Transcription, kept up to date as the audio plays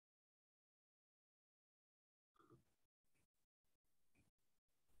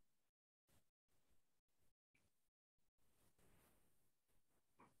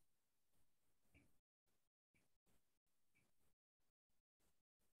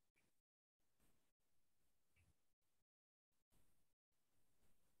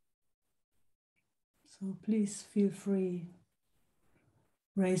So please feel free.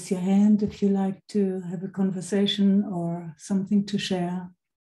 Raise your hand if you like to have a conversation or something to share.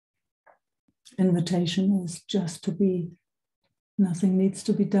 Invitation is just to be. Nothing needs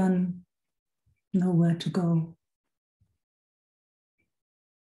to be done. Nowhere to go.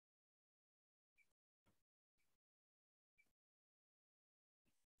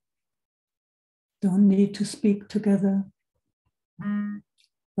 Don't need to speak together,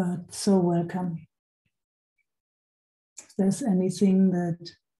 but so welcome. If there's anything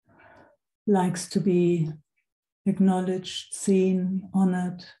that likes to be acknowledged, seen,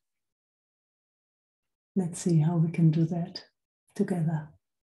 honored, let's see how we can do that together.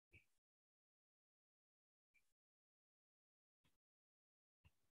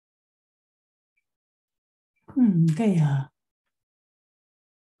 Gaya.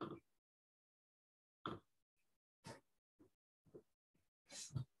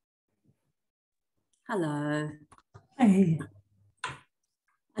 Hello. Hey.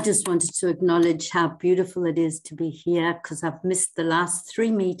 I just wanted to acknowledge how beautiful it is to be here because I've missed the last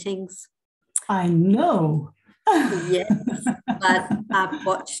 3 meetings. I know. Yes, but I've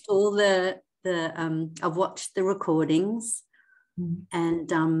watched all I've watched the recordings,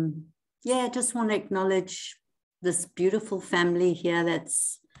 and yeah, I just want to acknowledge this beautiful family here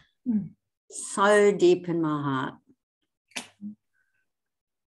that's so deep in my heart.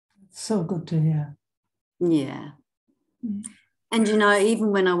 So good to hear. Yeah. And, you know,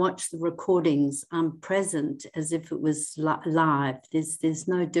 even when I watch the recordings, I'm present as if it was live. There's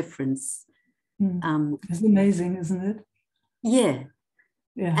no difference. It's amazing, isn't it? Yeah.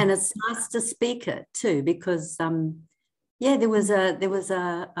 Yeah. And it's nice to speak it too, because, yeah, there was a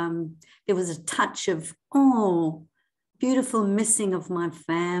touch of, oh, beautiful missing of my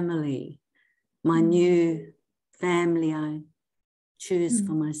family, my new family I choose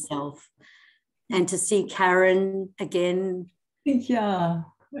for myself. And to see Karen again. Yeah.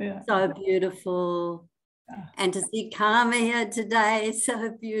 So beautiful. Yeah. And to see Karma here today, so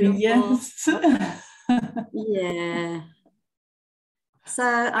beautiful. Yes. Yeah.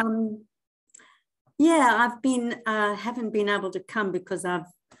 So yeah, haven't been able to come because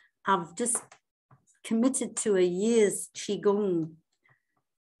I've just committed to a year's Qigong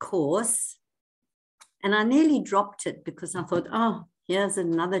course, and I nearly dropped it because I thought, oh, here's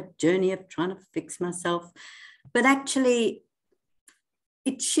another journey of trying to fix myself. But actually,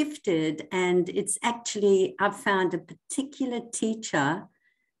 it shifted, and it's actually, I've found a particular teacher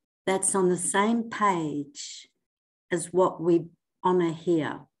that's on the same page as what we honor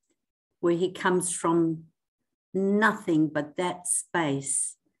here, where he comes from nothing but that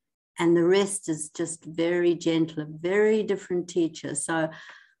space, and the rest is just very gentle, a very different teacher. So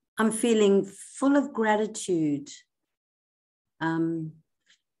I'm feeling full of gratitude.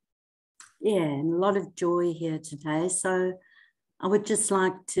 Yeah, and a lot of joy here today. So I would just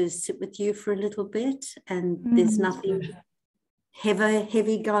like to sit with you for a little bit, and there's nothing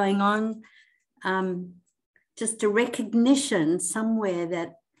heavy going on. Just a recognition somewhere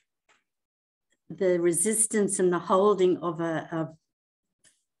that the resistance and the holding of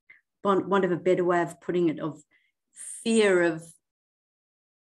want of a better way of putting it, of fear of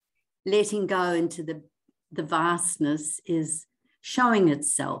letting go into the vastness is showing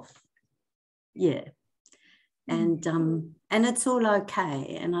itself. Yeah. And it's all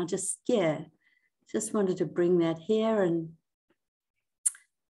okay. And I just wanted to bring that here and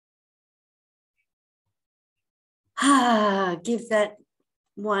give that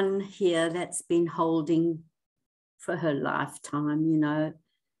one here that's been holding for her lifetime, you know,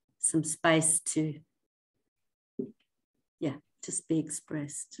 some space to, just be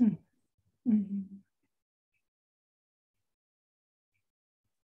expressed.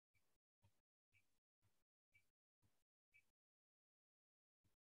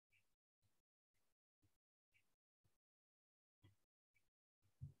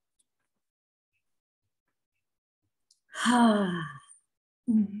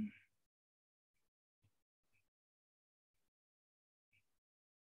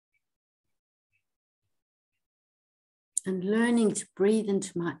 And learning to breathe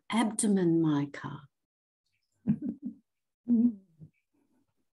into my abdomen, Meike.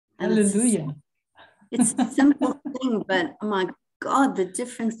 Hallelujah. It's a simple thing, but oh my God, the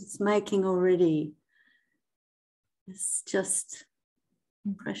difference it's making already is just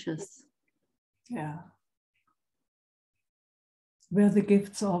precious. Yeah. Where the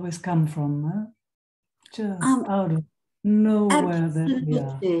gifts always come from, huh? Just out of nowhere that we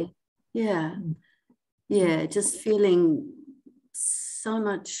are. Yeah. Yeah, just feeling so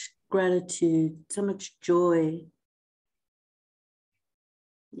much gratitude, so much joy.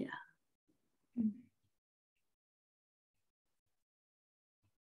 Yeah.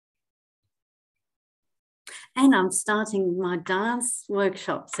 And I'm starting my dance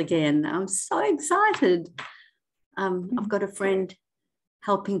workshops again. I'm so excited. I've got a friend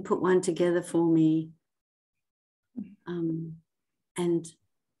helping put one together for me. And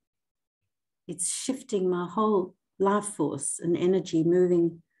it's shifting my whole life force and energy,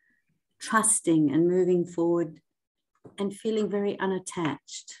 moving, trusting and moving forward and feeling very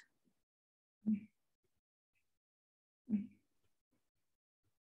unattached.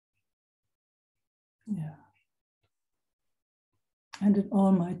 Yeah. And it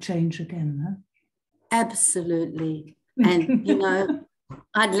all might change again, huh? Absolutely. And, you know,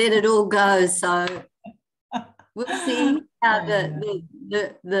 I'd let it all go. So we'll see how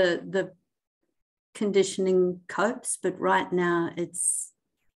the conditioning copes, but right now it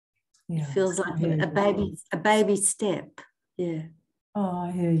feels like a baby step. Yeah. Oh,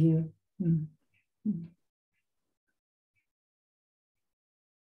 I hear you. Mm. Mm.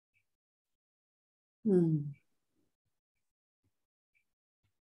 Mm.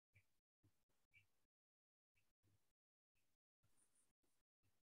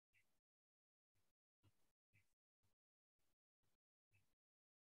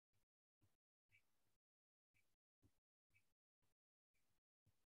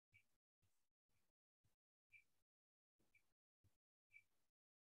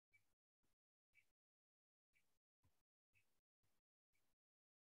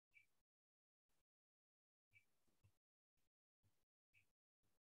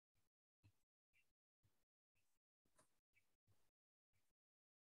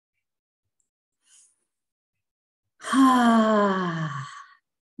 Ah.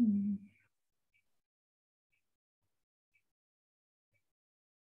 Mm.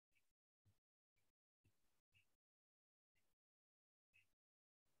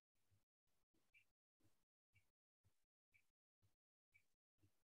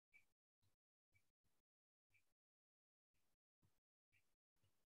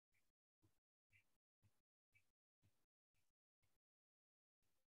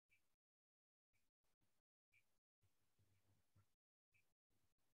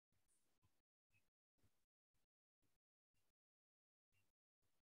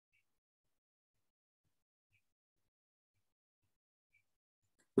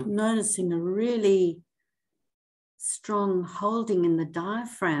 Noticing a really strong holding in the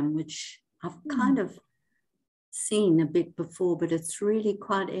diaphragm, which I've kind of seen a bit before, but it's really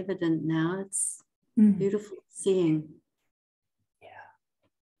quite evident now. It's beautiful seeing. Yeah.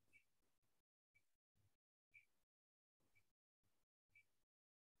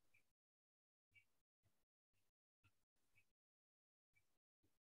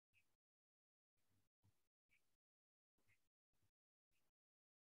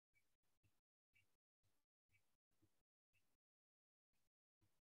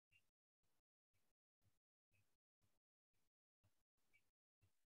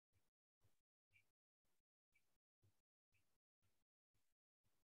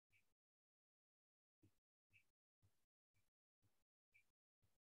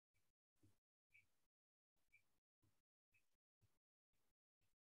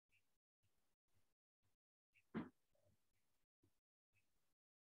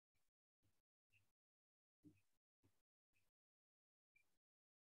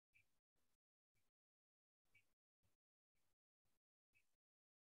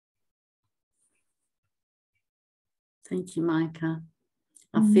 Thank you, Micah.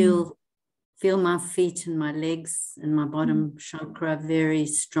 I feel my feet and my legs and my bottom chakra very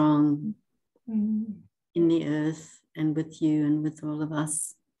strong in the earth and with you and with all of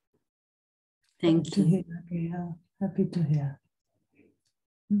us. Thank you. Happy to hear. Yeah. Happy to hear.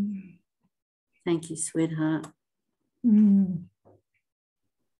 Thank you, sweetheart.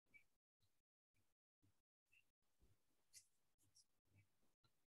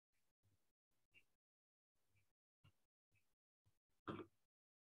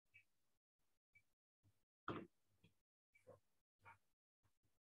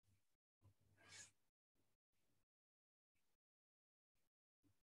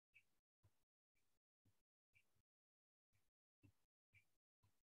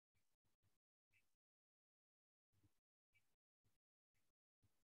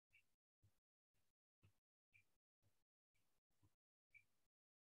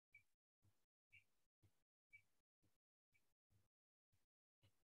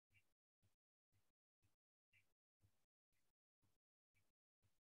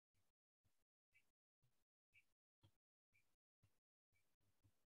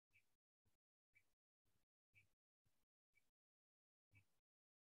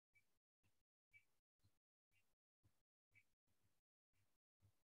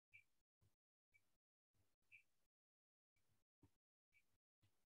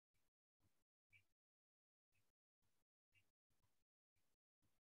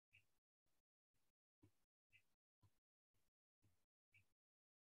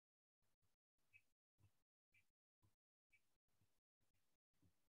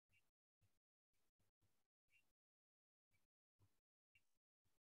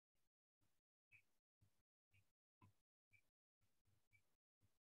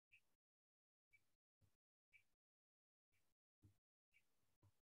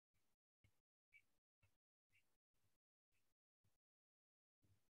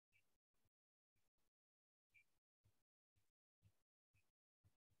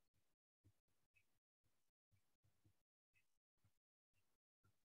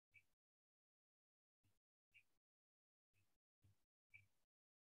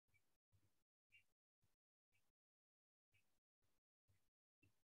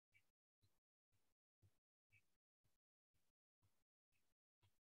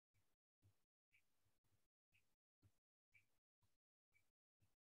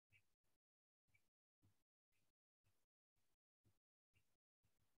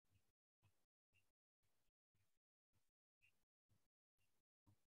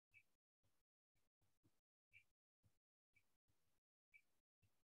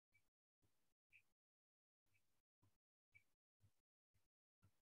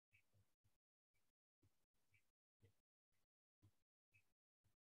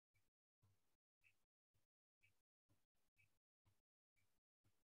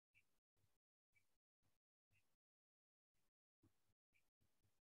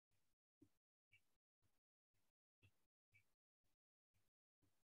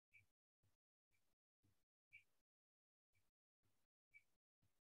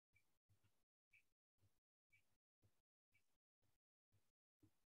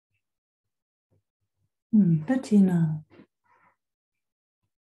 Bettina.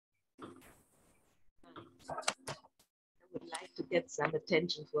 I would like to get some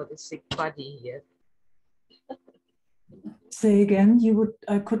attention for the sick body here. Say again, you would,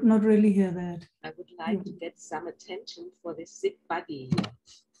 I could not really hear that. I would like to get some attention for the sick body here.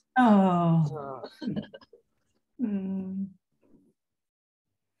 Oh. Mm.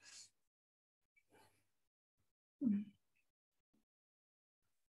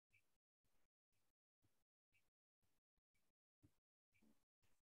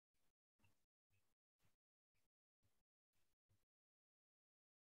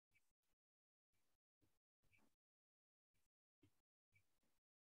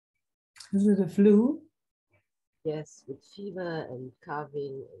 Is it a flu? Yes, with fever and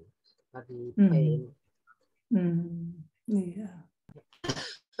coughing and body pain. Yeah.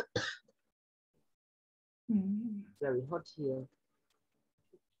 Very hot here.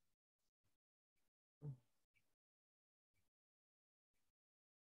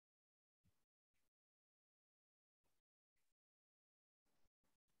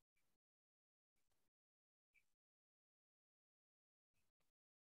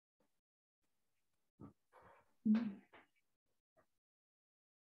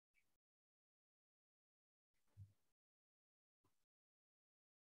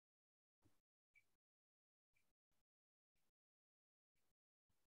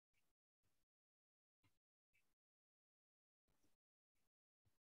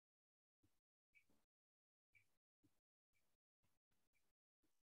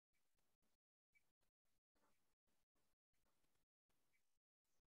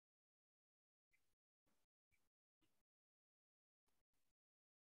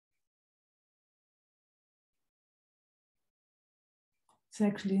 It's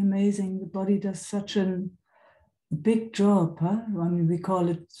actually amazing. The body does such a big job, huh? I mean, we call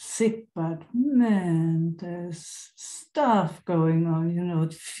it sick, but man, there's stuff going on, you know,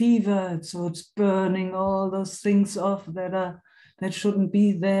 fever, so it's burning all those things off that shouldn't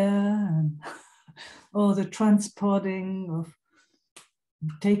be there, and all the transporting of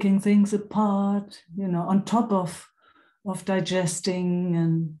taking things apart, you know, on top of digesting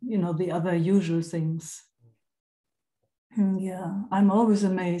and, you know, the other usual things. Yeah, I'm always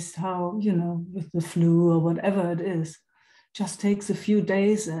amazed how, you know, with the flu or whatever it is, just takes a few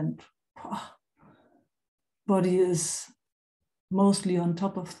days and body is mostly on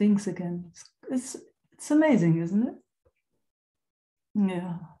top of things again. It's amazing, isn't it?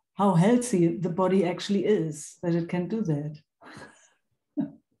 Yeah, how healthy the body actually is, that it can do that.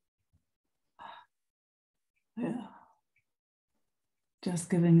 Yeah, just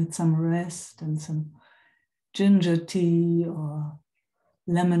giving it some rest and some ginger tea or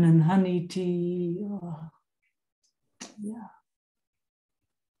lemon and honey tea, or yeah.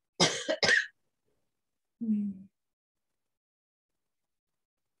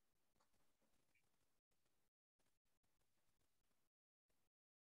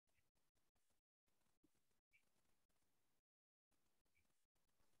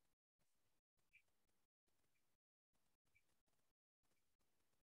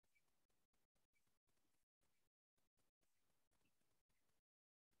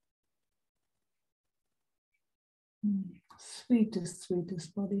 Sweetest,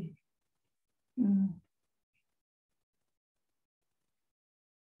 sweetest body. Mm.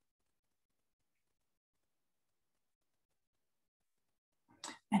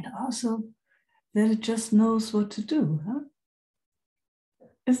 And also that it just knows what to do, huh?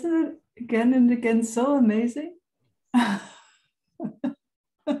 Isn't it again and again so amazing? Knows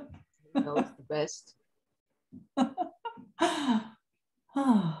the best.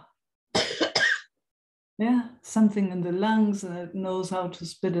 Yeah, something in the lungs that knows how to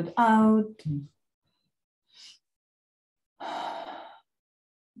spit it out.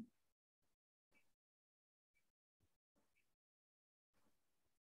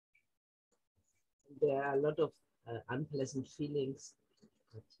 There are a lot of unpleasant feelings.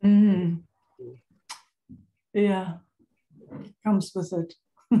 Yeah, comes with it.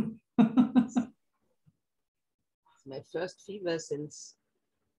 It's my first fever since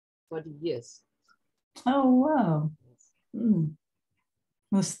 40 years. Oh, wow.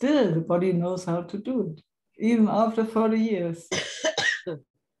 Well, still, the body knows how to do it, even after 40 years.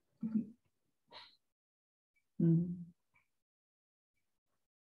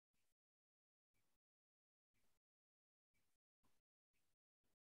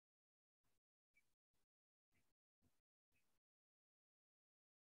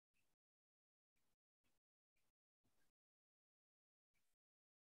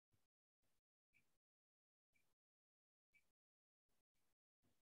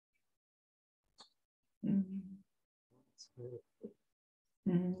 You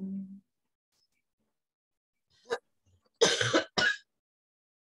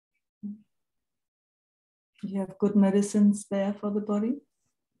have good medicines there for the body?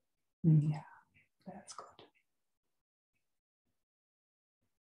 Yeah, that's good.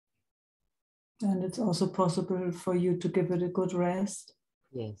 And it's also possible for you to give it a good rest?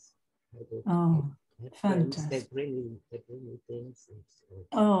 Yes, I do. Oh, fantastic. fantastic. They bring me things.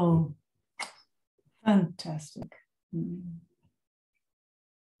 Oh, fantastic.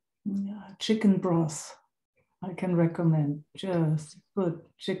 Yeah, chicken broth, I can recommend. Just put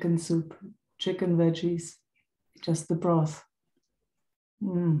chicken soup, chicken veggies, just the broth.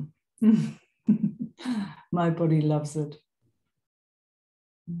 My body loves it.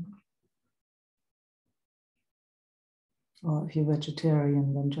 Or if you're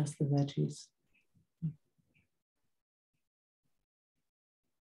vegetarian, then just the veggies.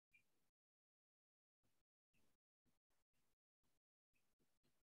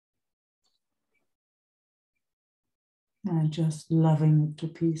 And just loving it to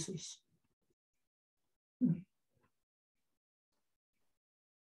pieces.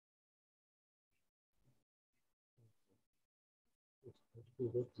 Be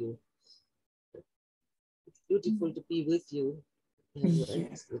with you. It's beautiful to be with you.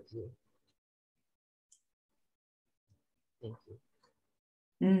 Yes. With you. Thank you.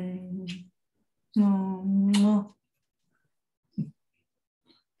 Oh.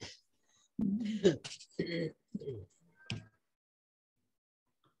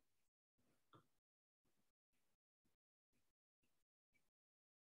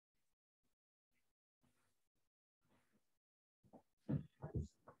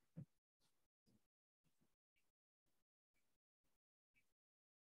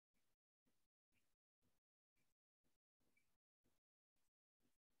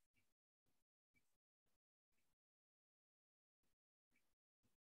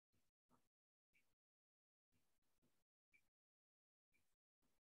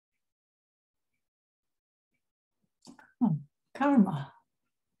 Oh, karma.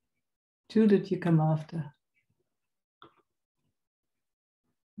 Who did you come after?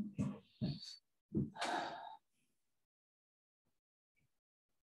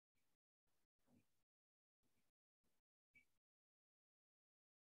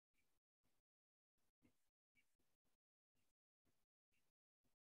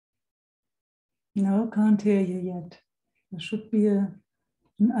 No, can't hear you yet. There should be an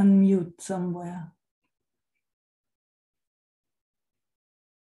unmute somewhere.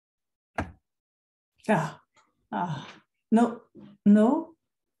 No,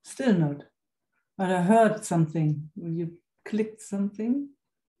 still not. But I heard something. You clicked something?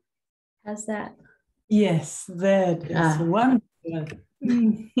 How's that? Yes, that is wonderful.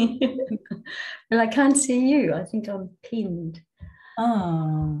 Well, I can't see you. I think I'm pinned.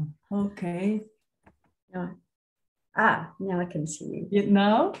 Okay. No. Now I can see you.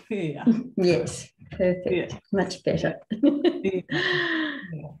 Now? Yeah. Yes, perfect. Yeah. Much better. Yeah.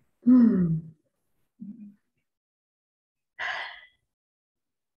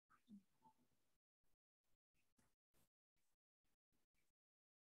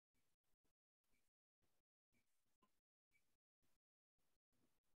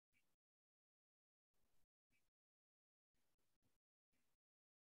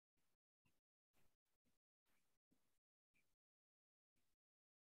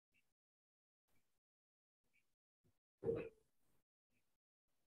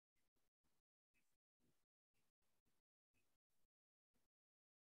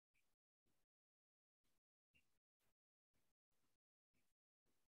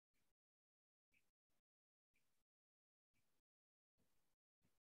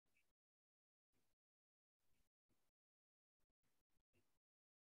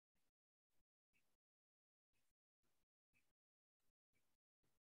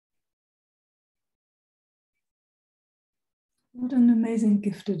 What an amazing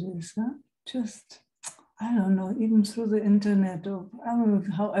gift it is, huh? Just, I don't know, even through the internet or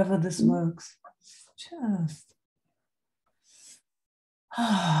however this works. Just,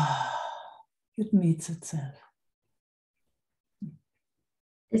 it meets itself.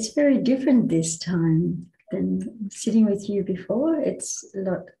 It's very different this time than sitting with you before. It's a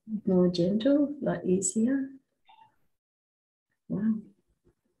lot more gentle, a lot easier. Wow.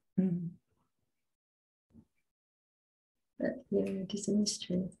 But yeah, it is a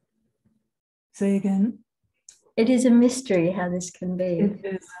mystery. Say again. It is a mystery how this can be. It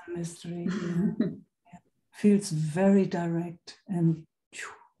is a mystery, yeah. Feels very direct and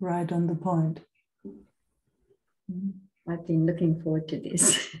right on the point. I've been looking forward to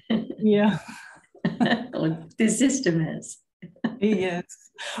this. Yeah. or the system has. Yes.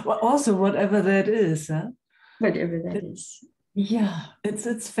 Well, also, whatever that is, huh? Whatever that is. Yeah, it's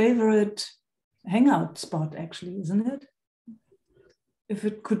its favorite hangout spot, actually, isn't it? If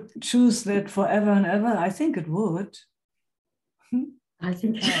it could choose that forever and ever, I think it would. I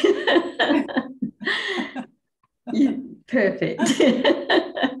think perfect.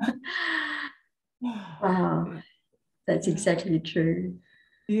 Wow, that's exactly true.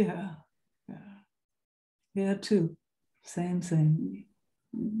 Yeah. Yeah. Here too. Same thing.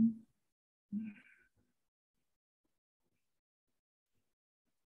 Mm.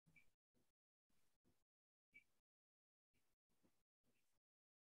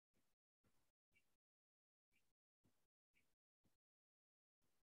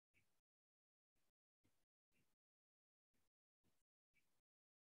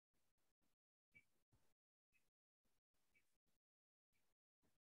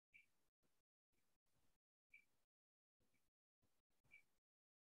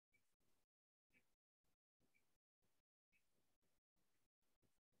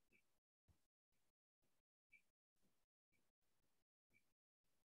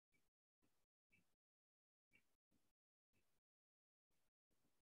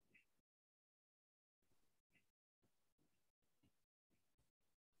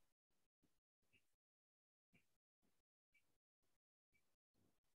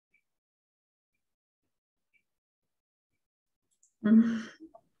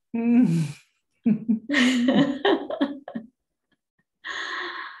 Mm.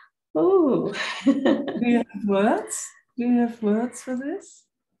 Oh. Do you have words? Do you have words for this?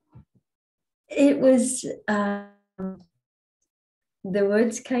 It was, the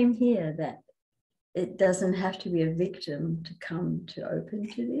words came here that it doesn't have to be a victim to come to open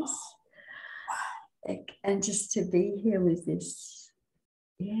to this. And just to be here with this,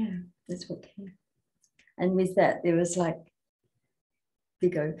 yeah, that's what came. And with that, there was like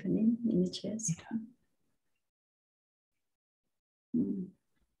big opening in the chest. Mm.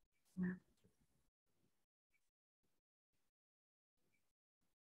 Wow.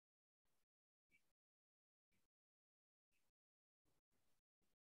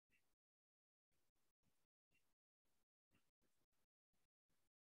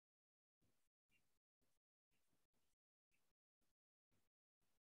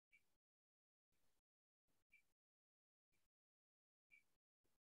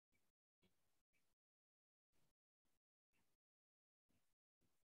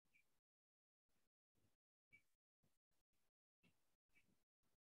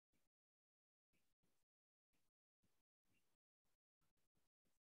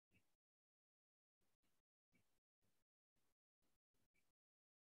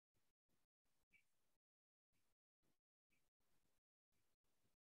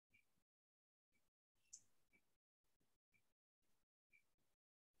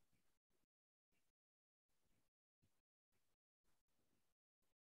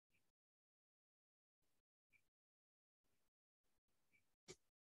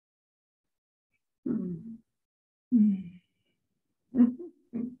 Mm. Mm.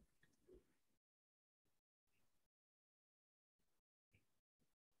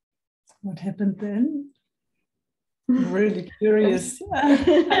 What happened then? I'm really curious.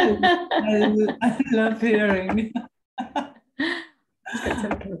 I love hearing.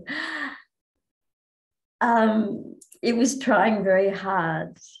 It was trying very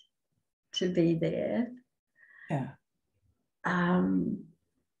hard to be there. Yeah.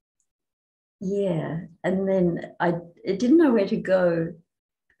 Yeah, and then it didn't know where to go.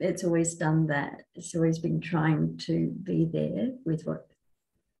 It's always done that. It's always been trying to be there with what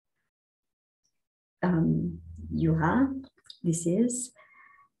you are, this is.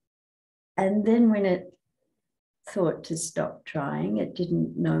 And then when it thought to stop trying, it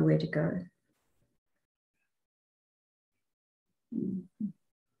didn't know where to go.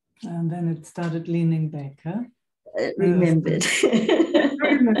 And then it started leaning back, huh? It remembered.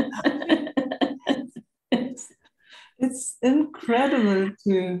 It's incredible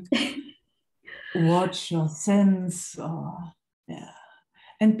to watch or sense or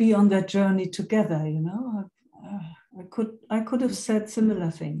and be on that journey together, you know. I could have said similar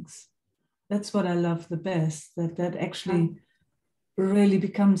things. That's what I love the best, that actually really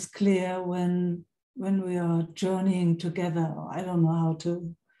becomes clear when we are journeying together. I don't know how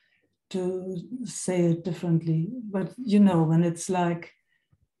to say it differently, but you know, when it's like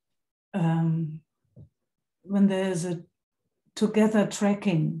when there's a together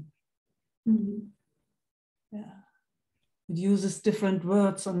tracking. Mm-hmm. Yeah, it uses different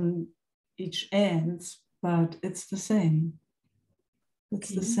words on each end, but it's the same. It's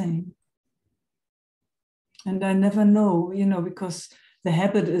the same. And I never know, because the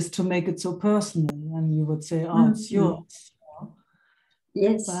habit is to make it so personal. And you would say, oh, it's yours.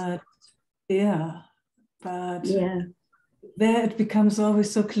 Yes. But but Yeah. there it becomes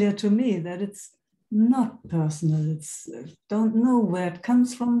always so clear to me that it's not personal. It's don't know where it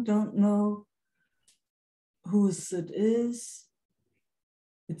comes from, don't know whose it is.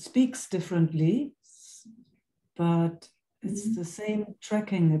 It speaks differently, but it's the same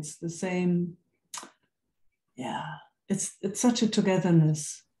tracking, it's the same, it's such a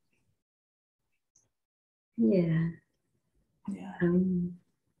togetherness. Yeah. Yeah.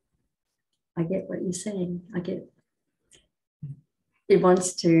 I get what you're saying. It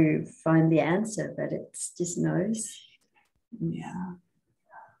wants to find the answer, but it just knows. Yeah.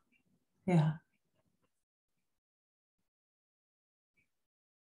 Yeah.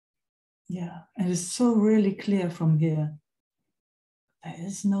 Yeah. And it's so really clear from here. There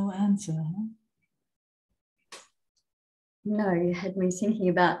is no answer. Huh? No, you had me thinking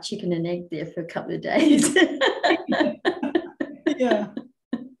about chicken and egg there for a couple of days. Yeah.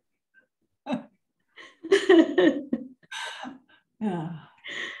 Yeah.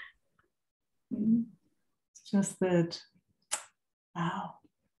 It's just that, wow.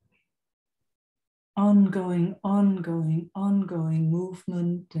 Ongoing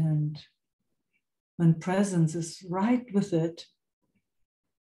movement, and when presence is right with it,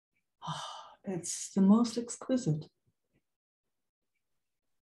 it's the most exquisite.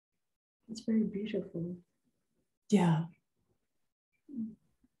 It's very beautiful. Yeah.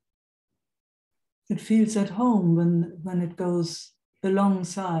 It feels at home when it goes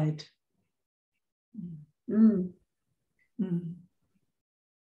alongside. Mm. Mm.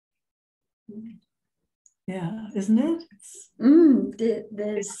 Yeah, isn't it?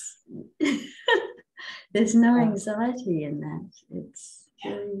 There's there's no anxiety in that. It's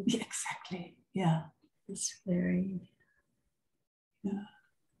very, exactly. Yeah. It's very.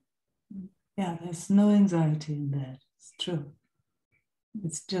 Yeah, there's no anxiety in that. It's true.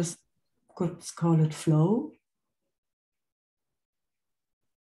 It's just, let's call it flow.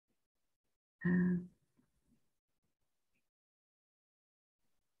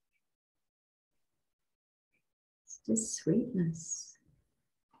 It's just sweetness.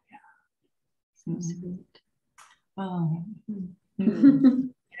 So sweet. Oh.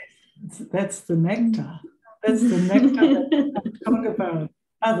 That's the nectar. That's the nectar that I talk about.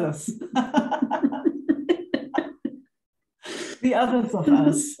 Others. The others of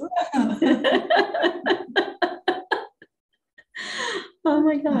us. Oh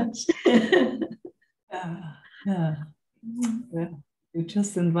my gosh. Yeah. You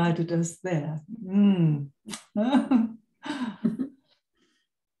just invited us there.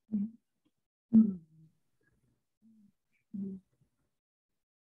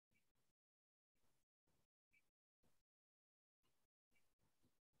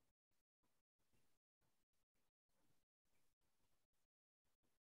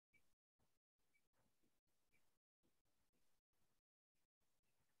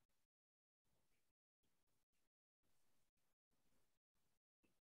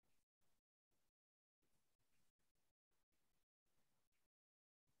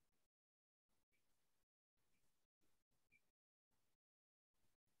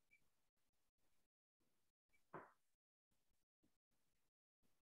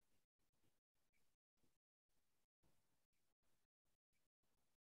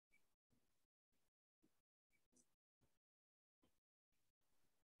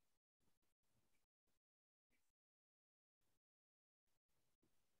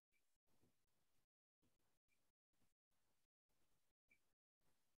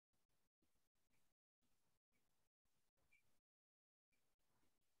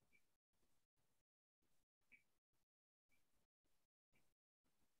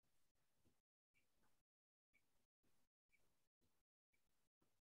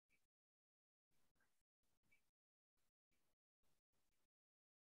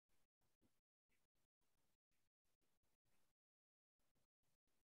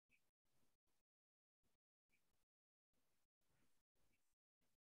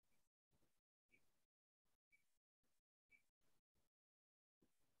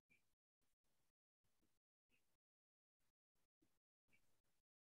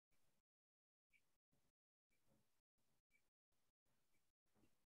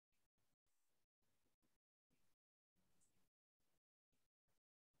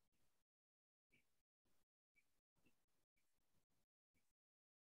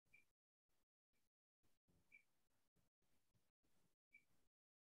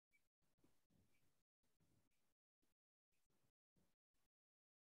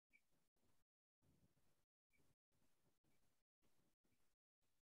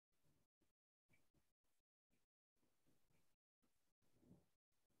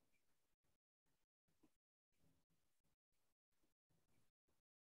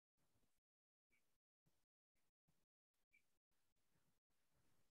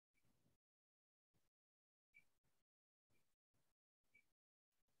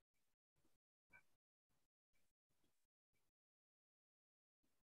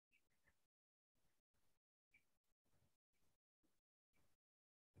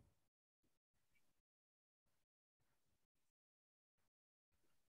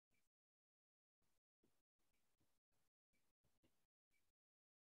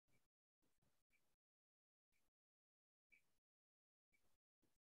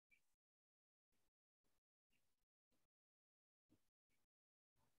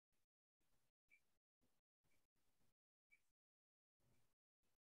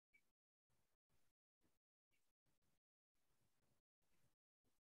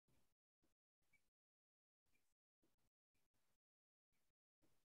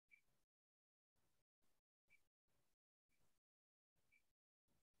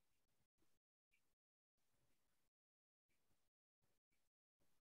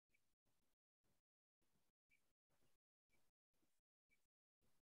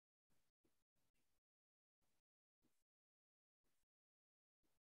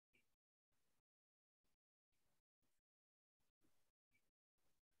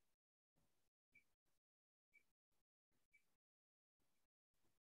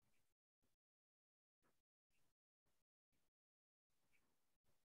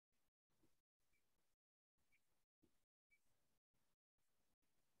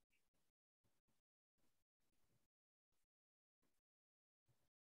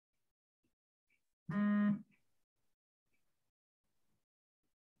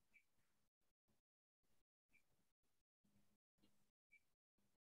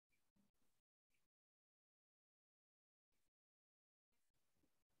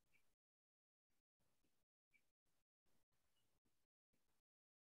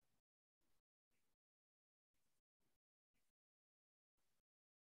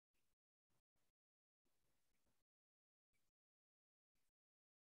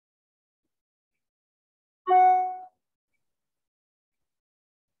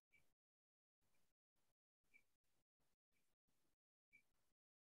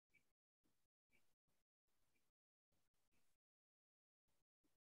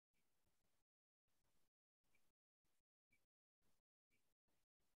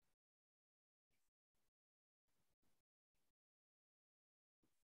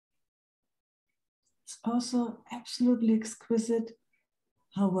 it's also absolutely exquisite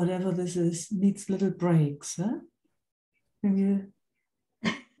how whatever this is needs little breaks. Huh? When you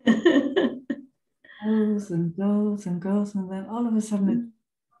goes and goes and goes, and then all of a sudden it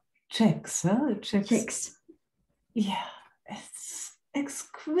checks. Huh? It checks. Checks. Yeah, it's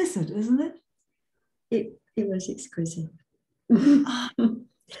exquisite, isn't it? It was exquisite.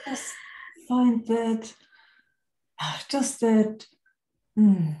 Just find that, just that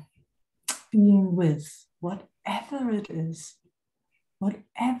being with whatever it is,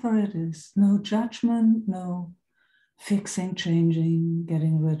 no judgment, no fixing, changing,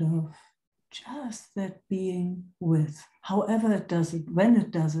 getting rid of, just that being with, however it does it, when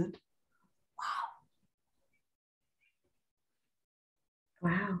it does it.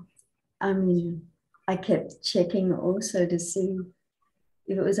 Wow. I mean, I kept checking also to see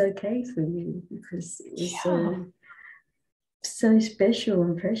if it was okay for you, because it was so special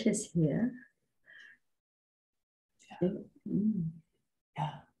and precious here.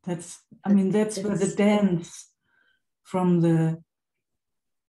 Yeah, that's where the dance from the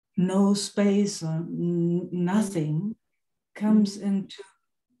no space or nothing comes into,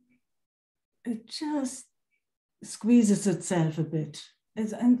 it just squeezes itself a bit.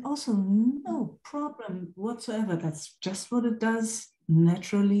 And also no problem whatsoever. That's just what it does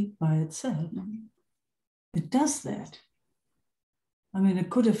naturally by itself. It does that. I mean, it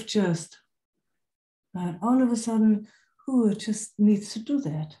could have just, but all of a sudden, it just needs to do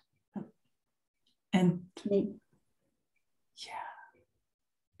that. And yeah,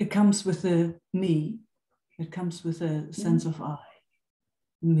 it comes with a me. It comes with a sense of I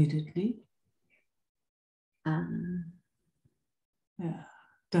immediately. Yeah,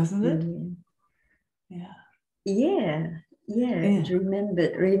 doesn't it? Yeah. It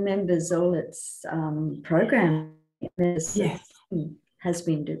remembers all its program. Yes. Has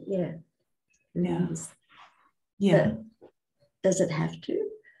been remembers. Yeah. But does it have to?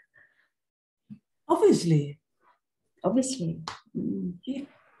 Obviously. Yeah.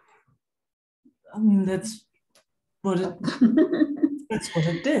 I mean, that's what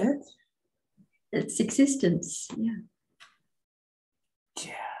it did. Its existence. Yeah.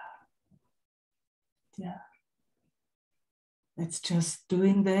 It's just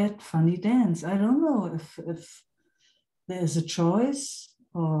doing that funny dance. I don't know if there's a choice,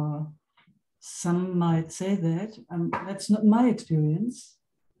 or some might say that. That's not my experience.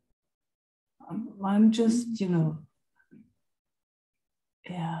 I'm just,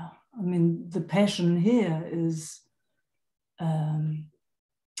 I mean, the passion here is to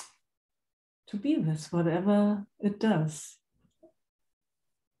be with whatever it does.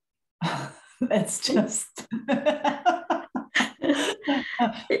 That's just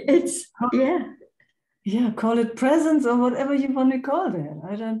it's call it presence or whatever you want to call that.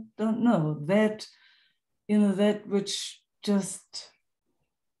 I don't know that, that which just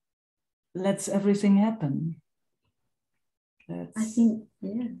lets everything happen. I think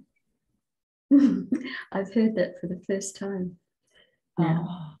I've heard that for the first time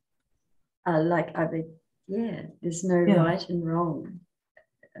now. There's no right and wrong,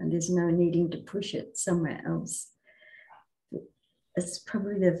 and there's no needing to push it somewhere else. It's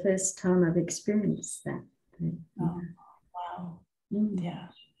probably the first time I've experienced that. Wow. Yeah.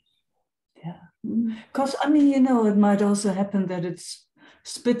 Because, I mean, it might also happen that it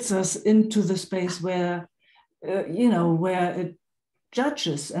spits us into the space where, where it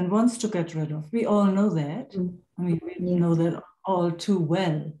judges and wants to get rid of. We all know that. I mean, we know that all too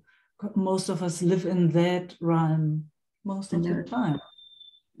well. Most of us live in that realm most of the time.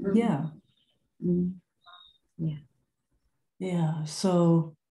 Yeah. Yeah.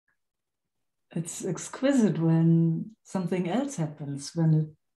 So it's exquisite when something else happens, when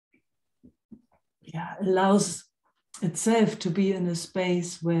it allows itself to be in a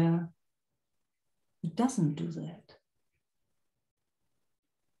space where it doesn't do that.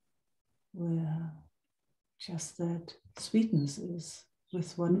 Where just that sweetness is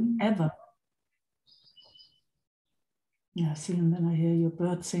with whatever. Yeah, see, and then I hear your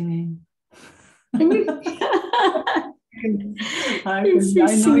bird singing. Can you? I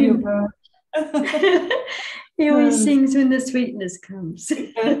know your bird. He always sings when the sweetness comes.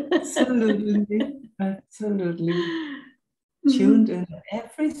 Absolutely. Tuned in.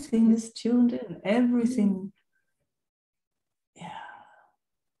 Everything is tuned in. Everything. Yeah.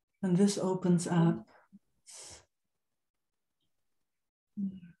 And this opens up.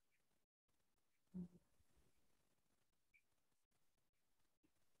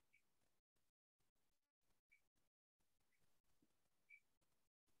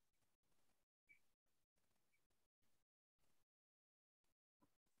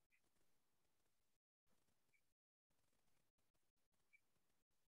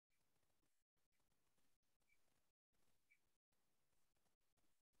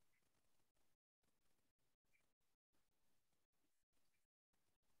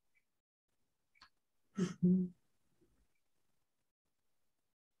 Mhm.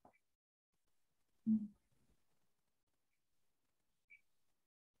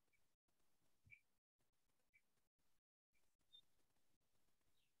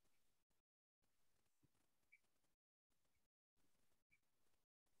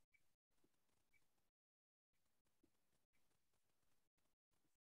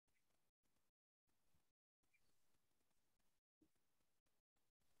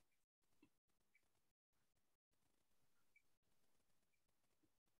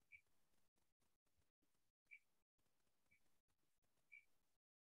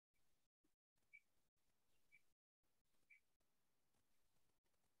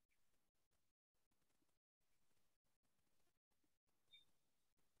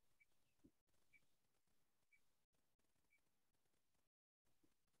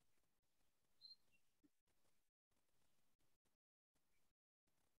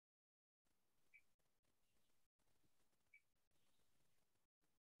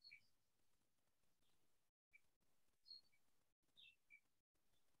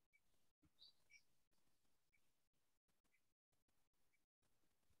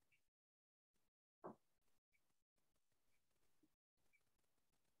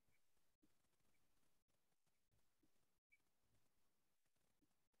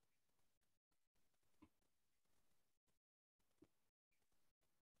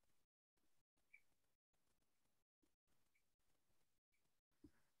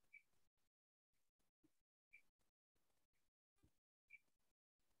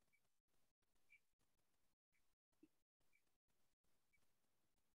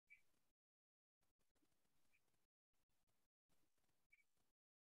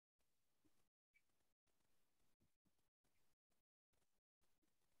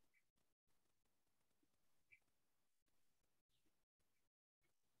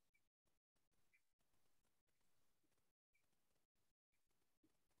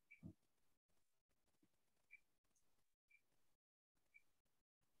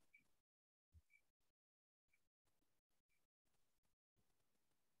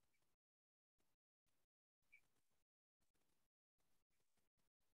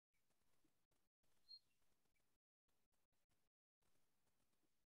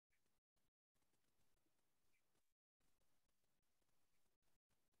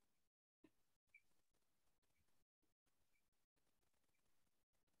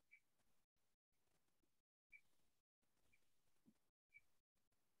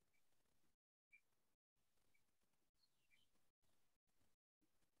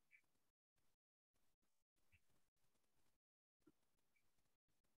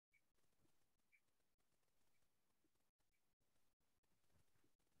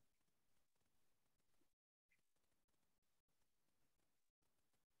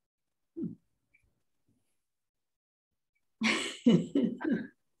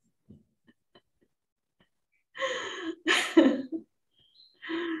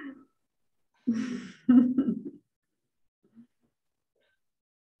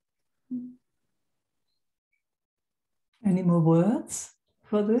 Any more words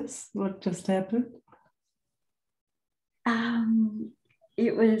for this? What just happened?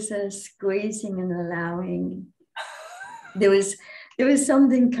 It was a squeezing and allowing. There was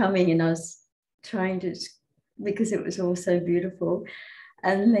something coming, and I was trying to, because it was all so beautiful.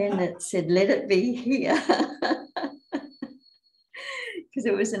 And then it said, let it be here. Because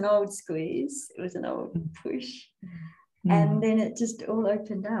it was an old squeeze, it was an old push. And then it just all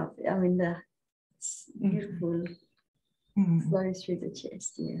opened up. I mean, the beautiful flow through the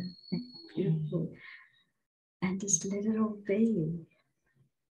chest, yeah. Beautiful. And just let it all be.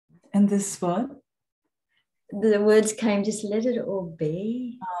 And this what? The words came, just let it all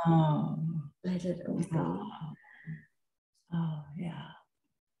be. Oh, Let it all be. oh yeah.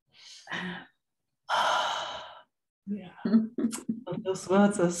 Yeah. Those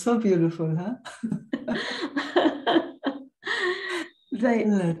words are so beautiful, huh?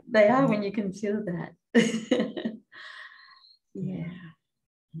 They are when you can feel that. Yeah.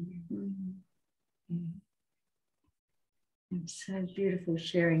 It's so beautiful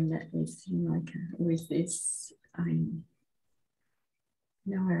sharing that with you, Meike, with this. I mean,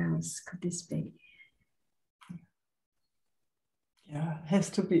 nowhere else could this be. Yeah, it has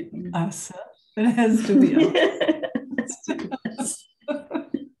to be us. Huh? It has to be us.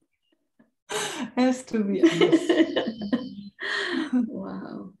 Has to be us.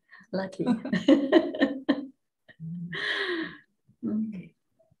 Wow, lucky.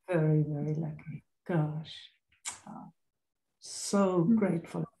 Very, very lucky. Gosh. So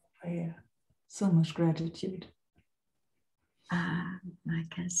grateful for here. So much gratitude.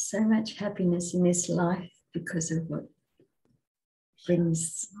 Meike, so much happiness in this life because of what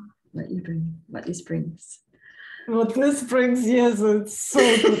you bring, what this brings. What this brings, yes, it's so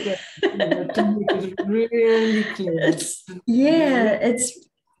good to make it really clear.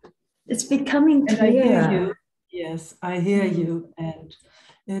 It's becoming and I hear clearer. you. Yes, I hear you, and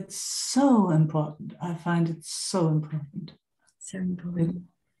it's so important. I find it so important. So important.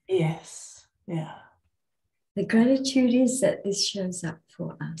 Yes, yeah. The gratitude is that this shows up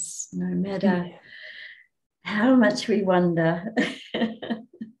for us, no matter how much we wonder.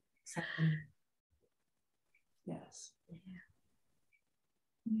 Exactly. Yes.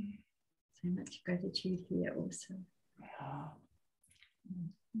 So much gratitude here also. Yeah.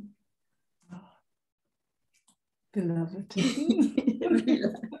 Beloved.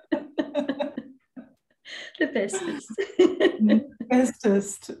 The bestest.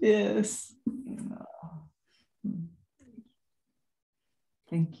 Bestest, yes.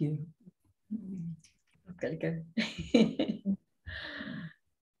 Thank you. I've got to go.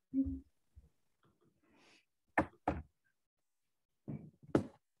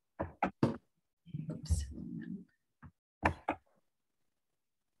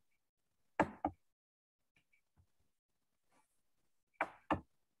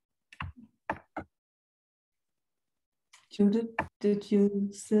 Judith, did you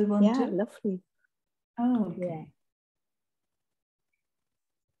still want to? Yeah, lovely. Oh, okay. Yeah.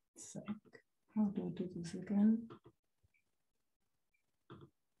 So, how do I do this again?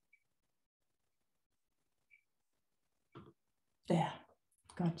 There,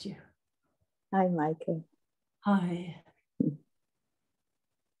 got you. Hi, Meike. Hi.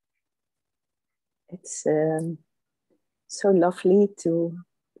 It's so lovely to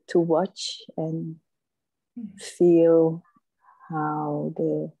watch and feel how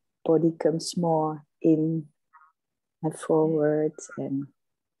the body comes more in and forward, and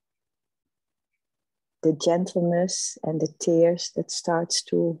the gentleness and the tears that starts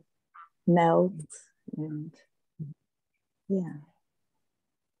to melt, and yeah,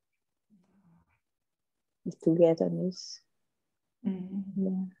 the togetherness.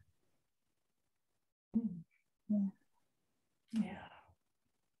 Yeah. Yeah. Yeah.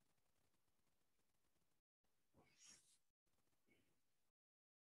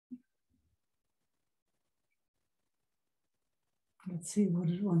 Let's see what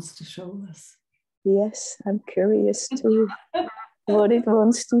it wants to show us. Yes, I'm curious too what it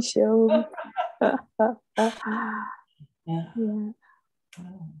wants to show. Yeah. Yeah.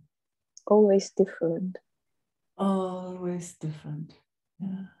 Oh. Always different. Always different.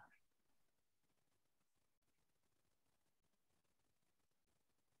 Yeah.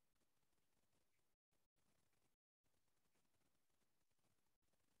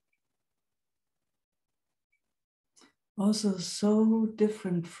 Also so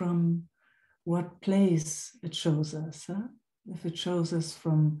different from what place it shows us. Huh? If it shows us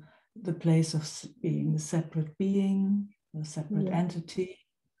from the place of being a separate being, a separate entity,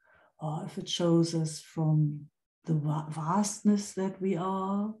 or if it shows us from the vastness that we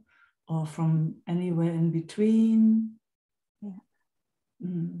are, or from anywhere in between. Yeah.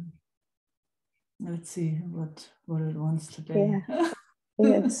 Let's see what it wants today. Yeah.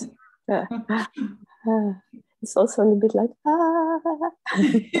 Yes. It's also a little bit like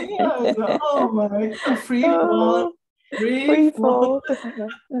Yeah, so, oh my, free fall. Free fall.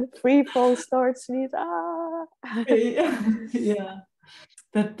 Free fall starts with Yeah,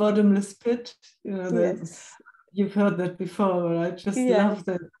 that bottomless pit. You know, yes. You've heard that before. But I just love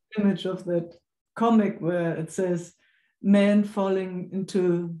that image of that comic where it says man falling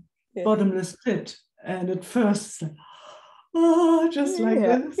into bottomless pit, and at first it's like, oh, just like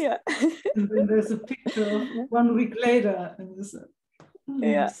this. Yeah. And then there's a picture of 1 week latter, and it's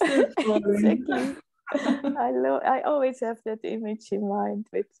still falling. Exactly. I always have that image in mind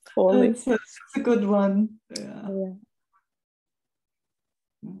with falling. It's a good one. Yeah.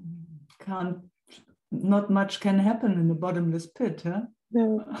 Not much can happen in a bottomless pit, huh?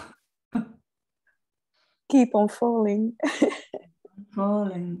 No. Keep on falling. Keep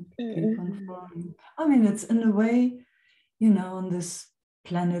on falling. I mean, it's in a way, you know, on this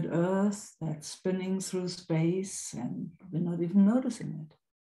planet Earth that's spinning through space and we're not even noticing it.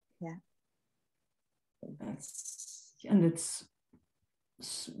 Yeah.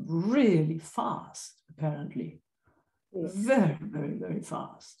 It's really fast, apparently. Yes. Very, very, very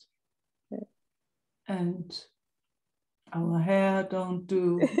fast. Yeah. And our hair don't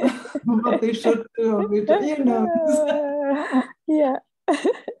do what they should do, you know. Yeah.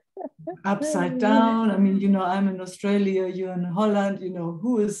 Upside down. I mean, you know, I'm in Australia, you're in Holland, you know,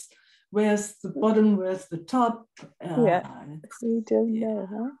 who is where's the bottom, where's the top? Yeah, we don't know,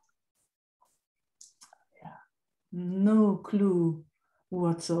 huh? Yeah. No clue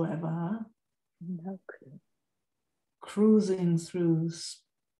whatsoever. Huh? No clue. Cruising through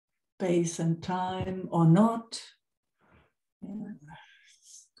space and time or not. Yeah.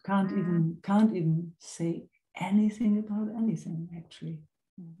 Can't even say anything about anything, actually.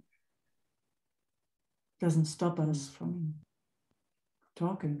 Doesn't stop us from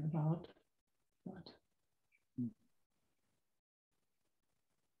talking about, but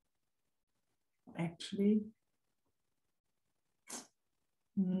actually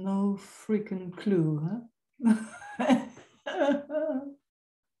no freaking clue, huh?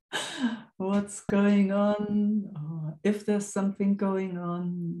 What's going on, or if there's something going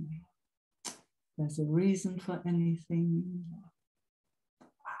on, there's a reason for anything.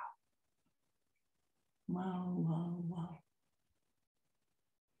 Wow, wow, wow.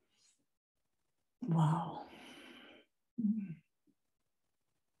 Wow.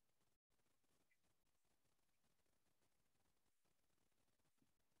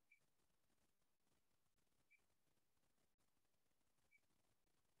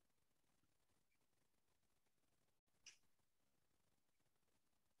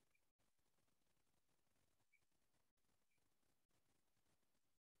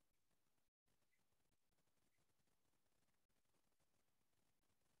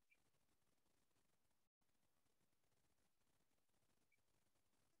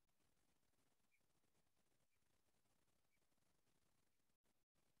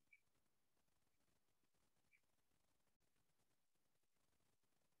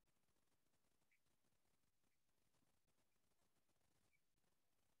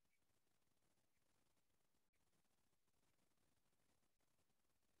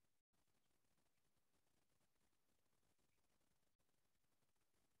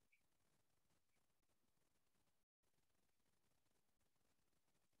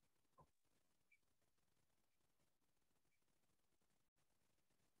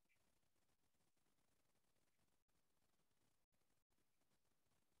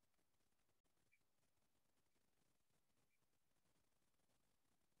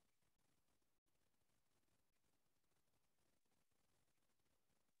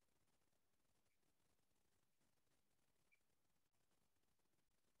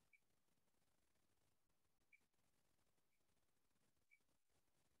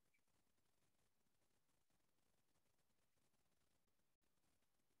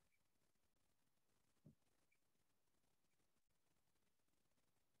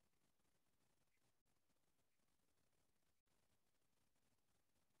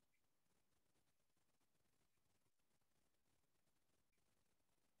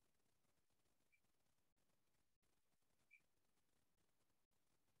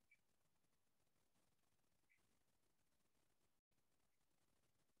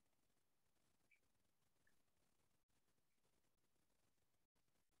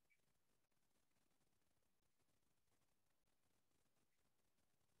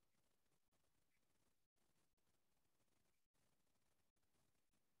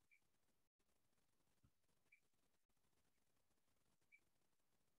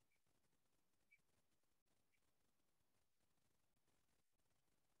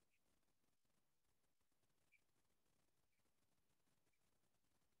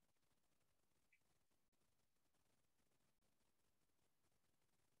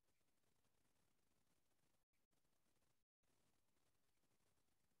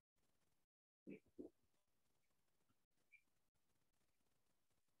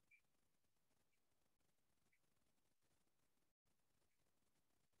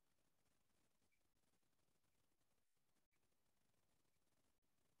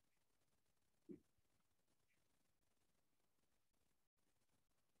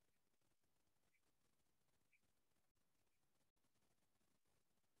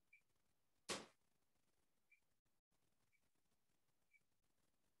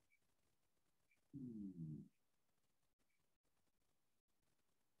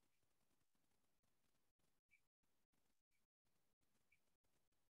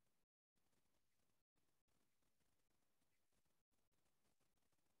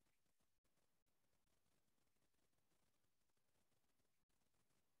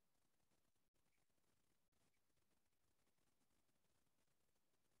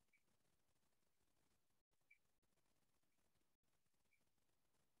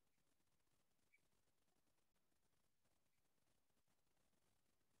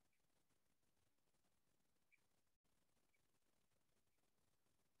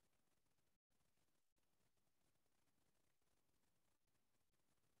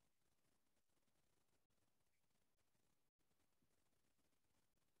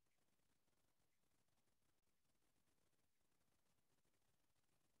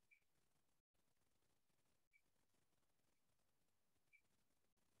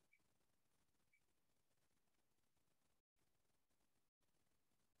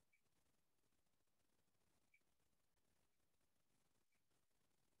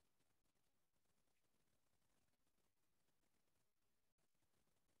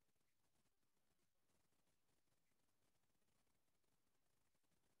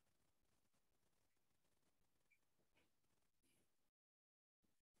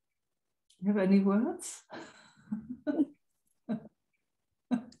 You have any words?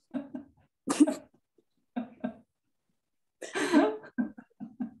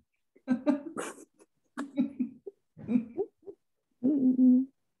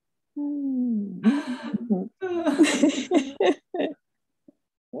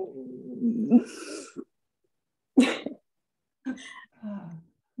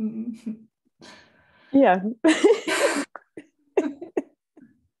 Yeah.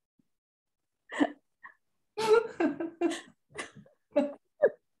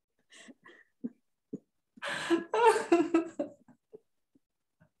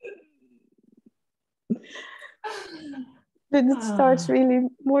 Then it starts really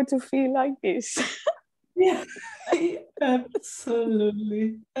more to feel like this. Yeah,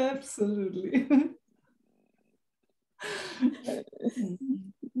 absolutely, absolutely.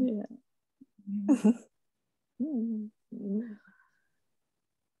 Yeah.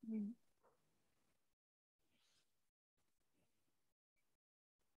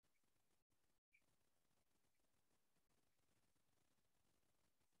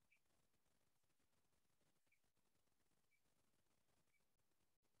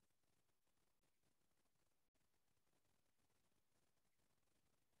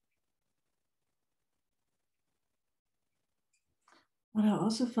 What I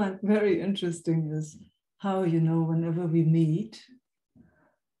also find very interesting is how, whenever we meet,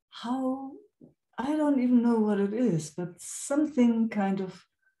 how I don't even know what it is, but something kind of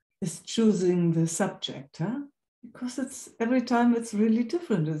is choosing the subject, huh? Because it's every time it's really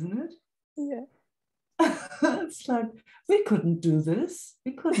different, isn't it? Yeah. It's like we couldn't do this.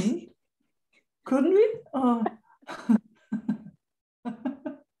 We couldn't. Couldn't we? Oh.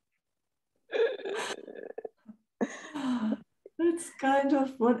 It's kind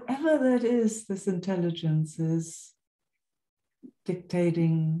of whatever that is, this intelligence is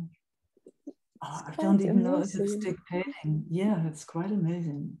dictating. I don't even know if it's dictating. Yeah, it's quite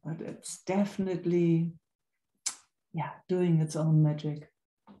amazing, but it's definitely, doing its own magic.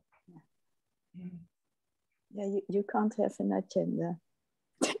 Yeah, you can't have an agenda.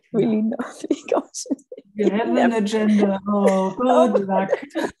 Really not, because you have an agenda. Oh, good luck.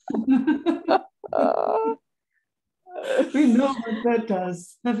 We know what that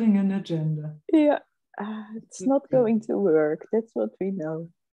does, having an agenda. Yeah, it's not going to work. That's what we know.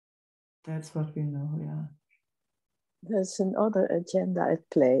 That's what we know, yeah. There's another agenda at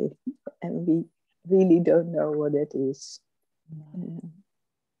play, and we really don't know what it is. Yeah.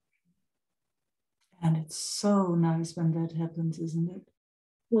 And it's so nice when that happens, isn't it?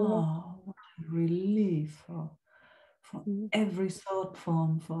 Yeah. Oh, what a relief for every thought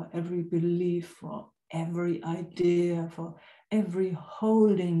form, for every belief, for every idea, for every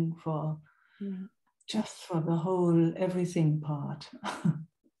holding, for just for the whole everything part.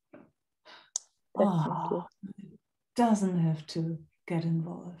 Definitely. It doesn't have to get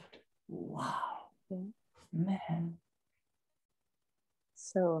involved. Wow. Yeah. Man.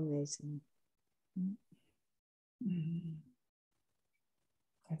 So amazing.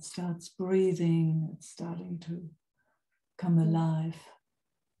 It starts breathing, it's starting to come alive.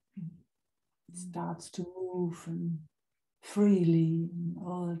 It starts to move and freely in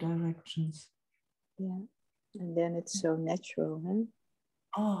all directions. Yeah. And then it's so natural, huh?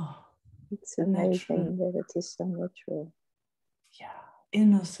 Oh, it's amazing natural. that it is so natural. Yeah,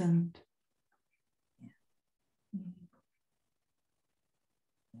 innocent.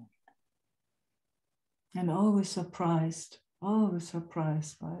 Yeah. And always surprised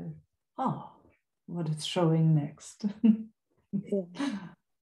by, what it's showing next. Yeah.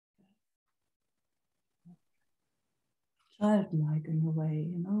 Childlike in a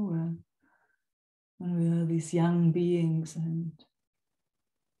way, when we are these young beings and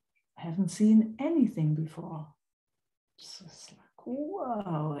haven't seen anything before. It's just like,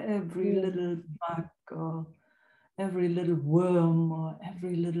 wow, every little bug or every little worm or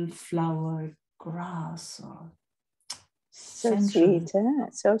every little flower, grass or so sweet, huh?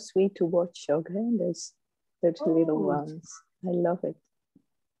 So sweet to watch, okay? Those little ones. I love it.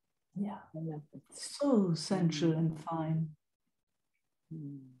 Yeah, I love it. So sensual and fine.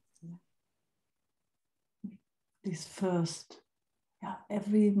 Yeah. This first,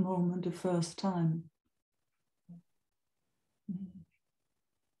 every moment the first time.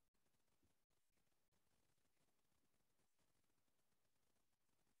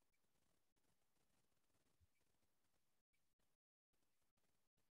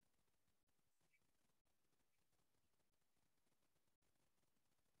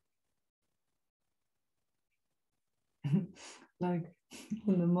 Like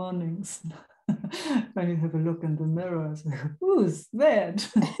in the mornings, when you have a look in the mirror, it's like, who's that?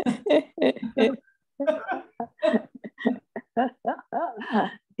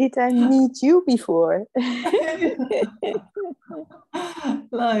 Did I meet you before?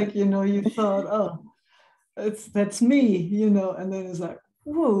 Like, you thought, oh, that's me, and then it's like,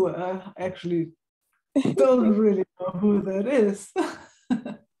 whoa, I actually don't really know who that is,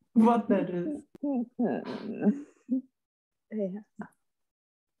 what that is. Yeah.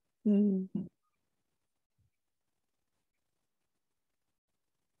 Mm.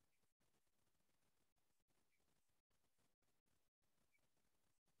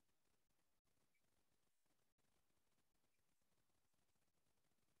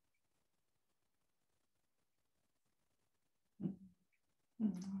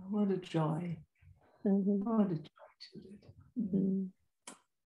 What a joy. Mm-hmm. What a joy to it.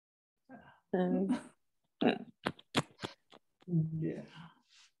 Yeah.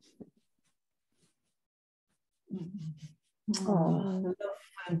 Oh. Love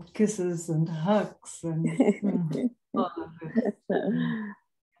and kisses and hugs and all of it.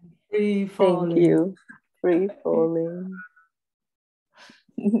 Free falling. Thank you. Free falling.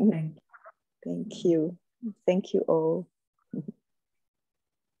 Thank you. Thank you. Thank you all.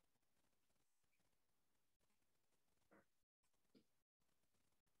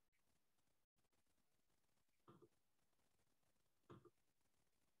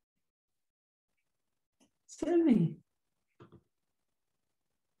 Sylvie.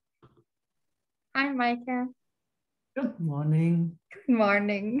 Hi, Meike. Good morning. Good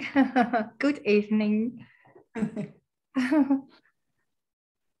morning. Good evening.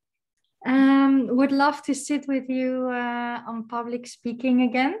 Would love to sit with you on public speaking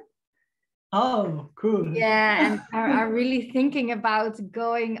again. Oh, cool. Yeah, and I'm really thinking about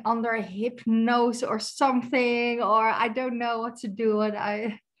going under hypnosis or something, or I don't know what to do. And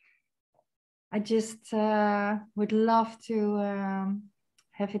I just would love to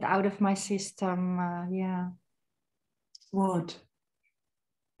have it out of my system. Yeah. What?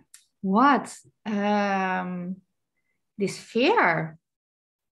 What? This fear.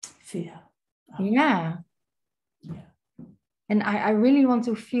 Fear. Oh. Yeah. Yeah. And I really want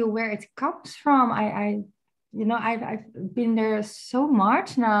to feel where it comes from. I've been there so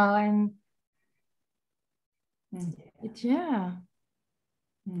much now, and yeah.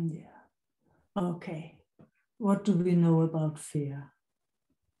 Yeah. Okay. What do we know about fear?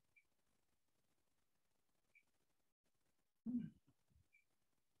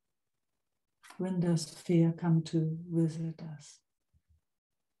 When does fear come to visit us?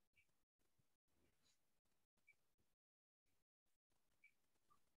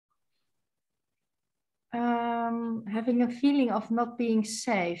 Having a feeling of not being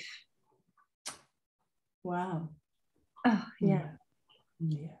safe. Wow. Oh, yeah.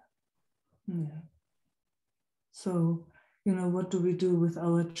 Yeah. Yeah. So, what do we do with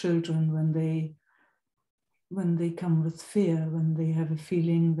our children when they come with fear, when they have a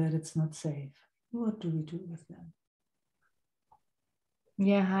feeling that it's not safe? What do we do with them?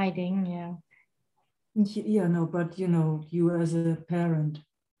 Yeah, hiding, yeah. Yeah, no, but you as a parent,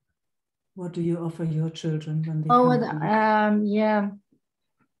 what do you offer your children when they come to you? Yeah.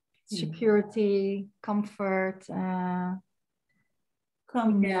 Security, comfort.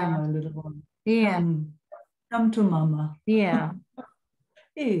 Come here, my little one. Yeah. Come to mama. Yeah.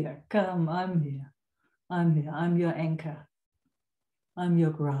 Here, come, I'm here. I'm here. I'm your anchor. I'm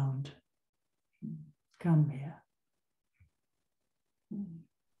your ground. Come here.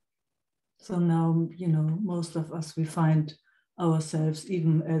 So now, most of us, we find ourselves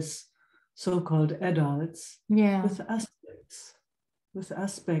even as so-called adults with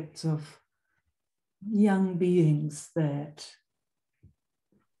aspects of young beings that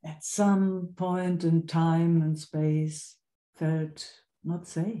at some point in time and space felt not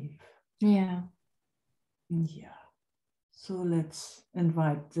safe. Yeah. Yeah. So let's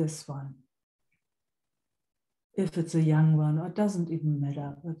invite this one. If it's a young one, or it doesn't even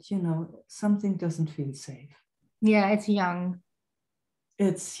matter, but something doesn't feel safe. Yeah, it's young.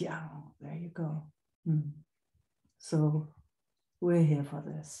 It's young. There you go. So we're here for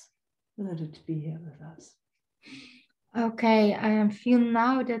this. Let it be here with us. Okay, I feel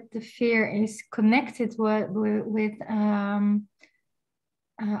now that the fear is connected with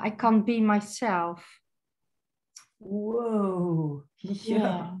I can't be myself. Whoa,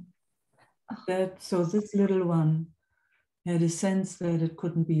 yeah. So this little one had a sense that it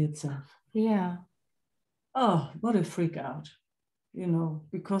couldn't be itself. Yeah. Oh, what a freak out,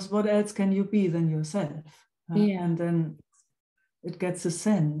 because what else can you be than yourself? Yeah. And then it gets a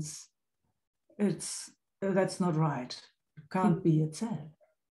sense that's not right. It can't be itself.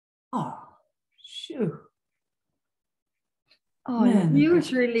 Oh, Shoo. Oh, Man, a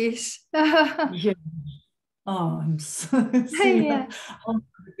huge release. yeah. Oh, I'm so see Yeah. that? Oh,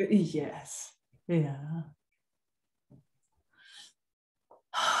 yes. Yeah.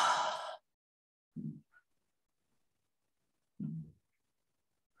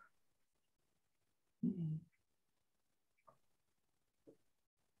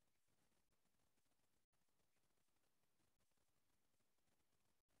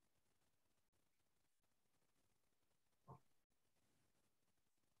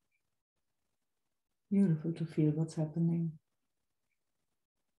 Beautiful to feel what's happening.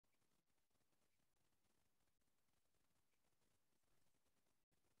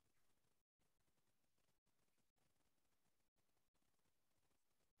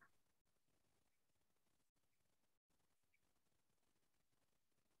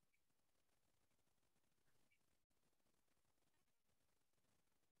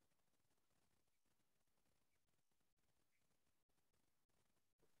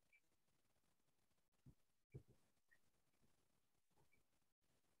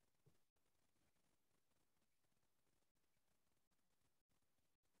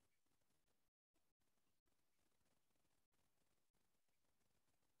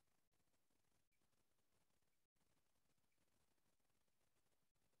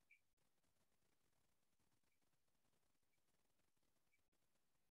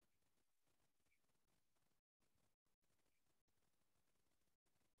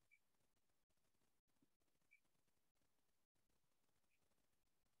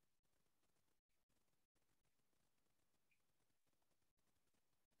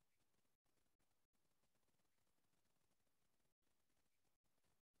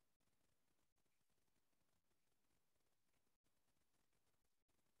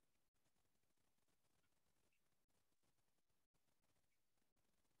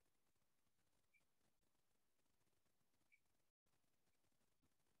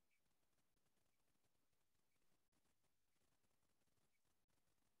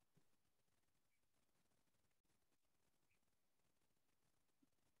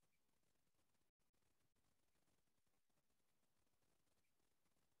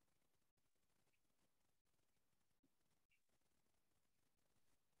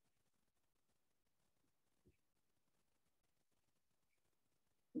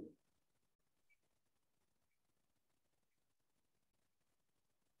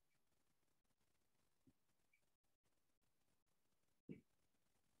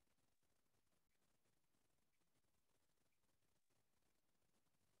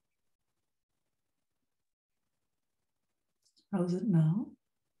 How's it now?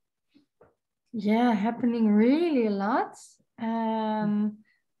 Yeah, happening really a lot.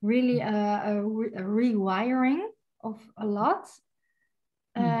 Really a rewiring of a lot.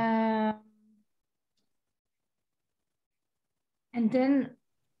 And then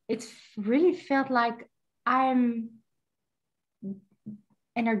it really felt like I'm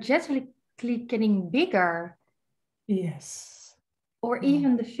energetically getting bigger. Yes. Or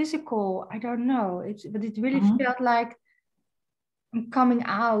even the physical, I don't know. But it really felt like I'm coming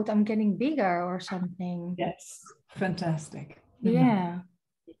out, I'm getting bigger or something. Yes. Fantastic. Yeah.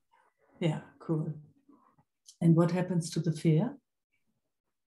 Yeah, cool. And what happens to the fear?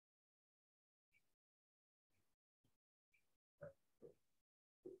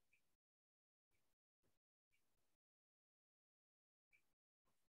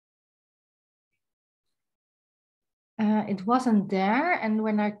 It wasn't there, and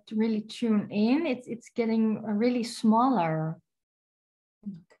when I really tune in, it's getting really smaller.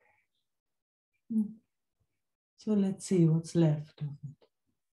 Okay. So let's see what's left of it.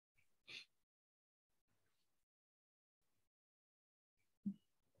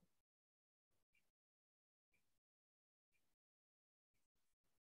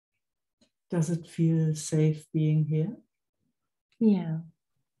 Does it feel safe being here? Yeah.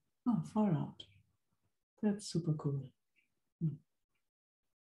 Oh, far out. That's super cool.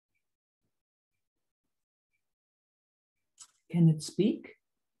 Can it speak?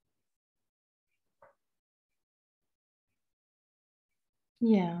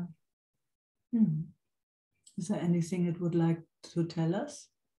 Yeah. Is there anything it would like to tell us?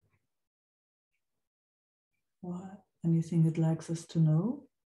 Or anything it likes us to know?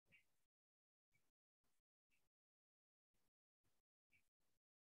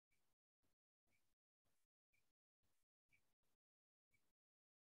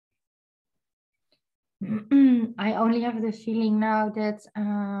 I only have the feeling now that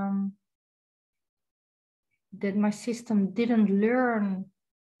that my system didn't learn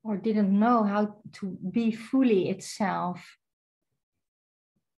or didn't know how to be fully itself.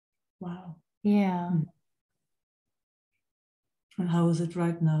 Wow. Yeah. And how is it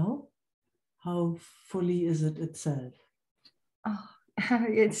right now? How fully is it itself? Oh,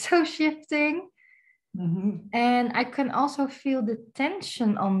 it's so shifting. Mm-hmm. And I can also feel the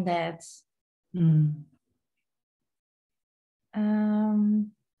tension on that. Mm.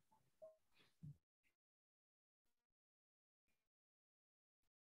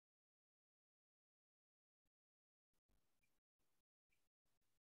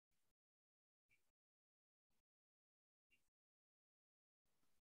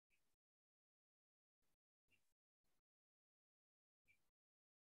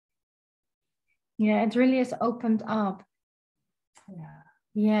 Yeah, it really has opened up. Yeah.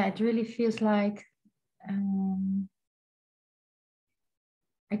 Yeah, it really feels like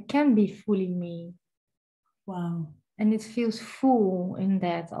I can be fully me. Wow. And it feels full in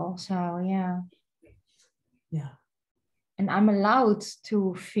that also, yeah. Yeah. And I'm allowed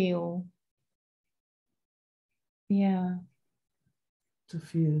to feel. Yeah. To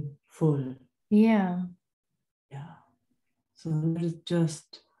feel full. Yeah. Yeah. So let it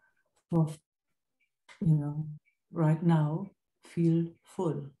just, for, right now, feel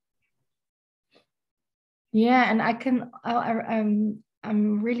full. Yeah, and I can,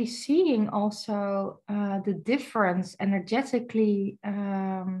 I'm really seeing also the difference energetically,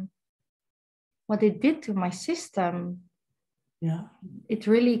 what it did to my system. Yeah. It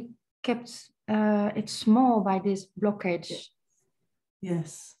really kept it small by this blockage.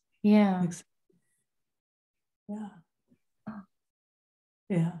 Yes. Yeah. Yeah.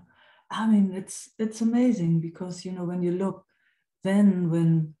 Yeah. I mean, it's amazing because, when you look, then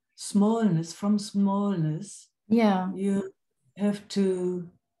when from smallness, Yeah. you have to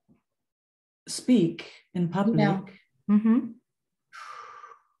speak in public. Yeah. Mm-hmm.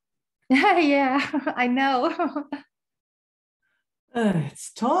 Yeah, I know.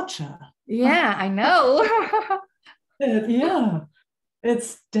 It's torture. Yeah, I know. Yeah,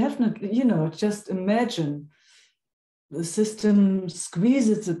 it's definitely, just imagine the system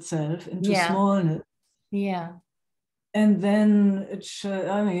squeezes itself into Yeah. smallness. Yeah. And then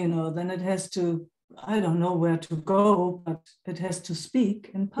then it has to, I don't know where to go, but it has to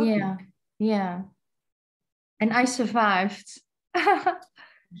speak in public. Yeah. Yeah. And I survived.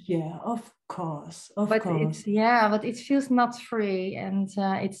 Yeah, of course, of But course. but it feels not free, and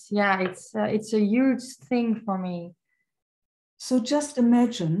it's a huge thing for me. So just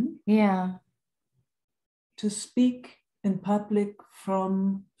imagine Yeah. to speak in public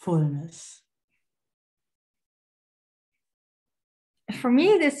from fullness. For me,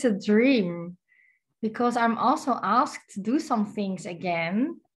 it's a dream because I'm also asked to do some things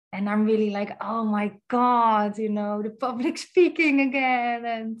again. And I'm really like, oh my God, the public speaking again.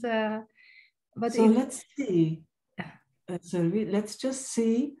 And but So let's see. Sylvie, let's just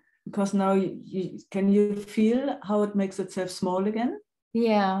see, because now can you feel how it makes itself small again?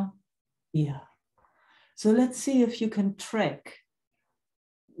 Yeah. Yeah. So let's see if you can track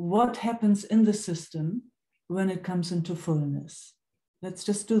what happens in the system when it comes into fullness. Let's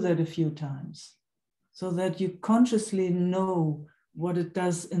just do that a few times so that you consciously know what it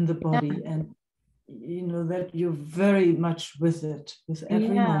does in the body, and that you're very much with it, with every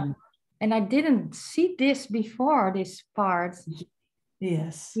moment. And I didn't see this before, this part.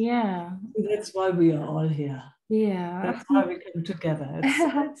 Yes. Yeah. That's why we are all here. Yeah. That's why we come together.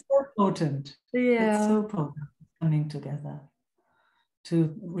 It's so potent. Yeah. It's so potent coming together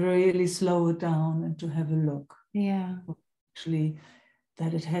to really slow it down and to have a look. Yeah. Actually,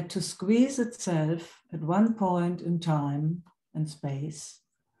 that it had to squeeze itself at one point in time and space.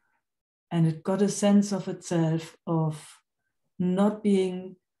 And it got a sense of itself of not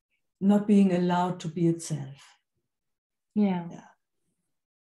being allowed to be itself. Yeah.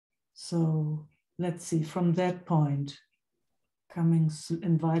 So let's see, from that point,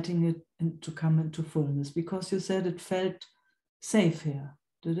 inviting it to come into fullness, because you said it felt safe here,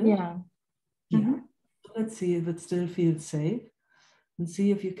 did it? Yeah. Yeah. Mm-hmm. Let's see if it still feels safe, and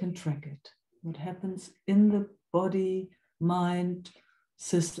see if you can track it. What happens in the body, mind,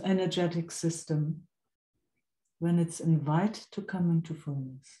 energetic system when it's invited to come into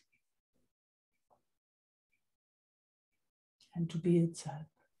fullness and to be itself.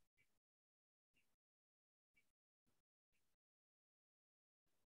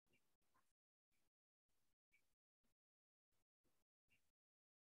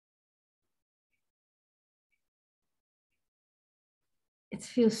 It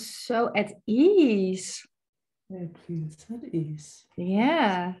feels so at ease. It feels at ease.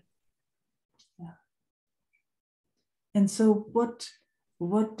 Yeah. Yeah. And so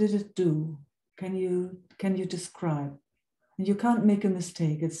what did it do? Can you describe? And you can't make a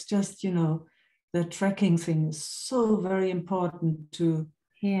mistake. It's just, you know, the tracking thing is so very important to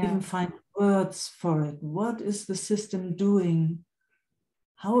even find words for it. What is the system doing?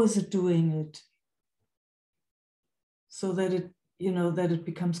 How is it doing it? So that it, you know, that it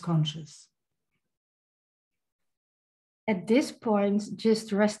becomes conscious. At this point,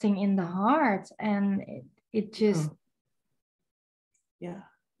 just resting in the heart, and it just... Oh. Yeah.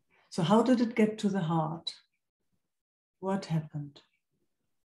 So how did it get to the heart? What happened?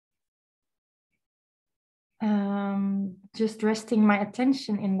 Just resting my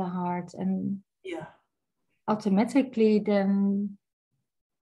attention in the heart, and Yeah. automatically then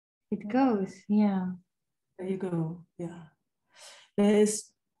it goes. Yeah. There you go. Yeah. There is,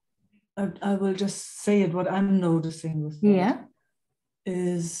 I will just say it, what I'm noticing with that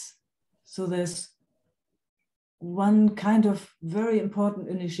is, so there's one kind of very important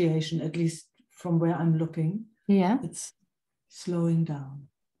initiation, at least from where I'm looking. Yeah. It's slowing down.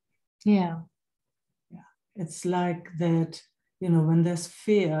 Yeah. Yeah. It's like that, you know, when there's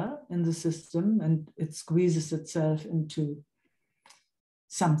fear in the system and it squeezes itself into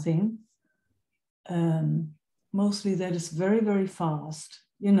something, mostly that is very, very fast.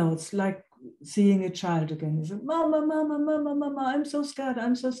 You know, it's like seeing a child again. He's like, mama, mama, mama, mama, I'm so scared,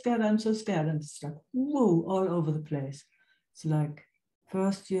 I'm so scared, I'm so scared. And it's like, whoa, all over the place. It's like,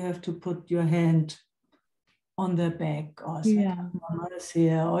 first you have to put your hand on their back or say, mama is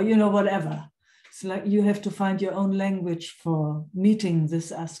here, or, you know, whatever. It's like you have to find your own language for meeting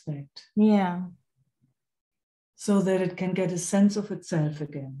this aspect. Yeah. So that it can get a sense of itself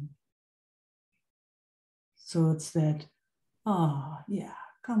again. So it's that, yeah,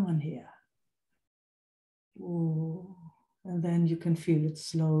 come on here. Ooh. And then you can feel it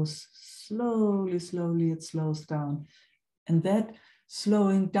slowly, it slows down. And that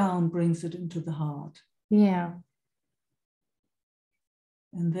slowing down brings it into the heart. Yeah.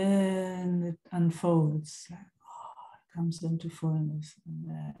 And then it unfolds, like, it comes into fullness. And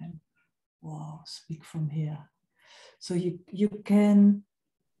then, wow, speak from here. So you can,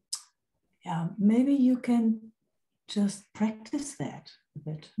 yeah, maybe you can just practice that a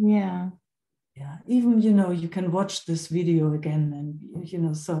bit. Yeah. Yeah, even, you know, you can watch this video again and, you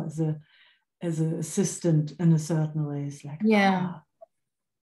know, so as an assistant in a certain way, it's like,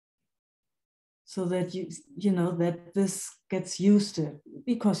 so that you know, that this gets used to it,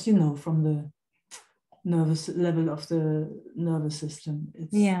 because, you know, from the nervous level of the nervous system,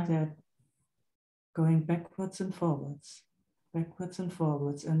 it's that going backwards and forwards,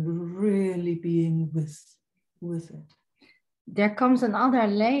 and really being with it. There comes another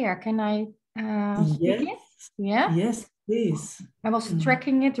layer. Can I speak it? Yeah. Yes, please. I was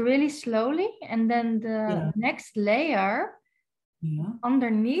tracking it really slowly, and then the next layer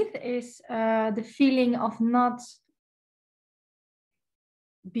underneath is the feeling of not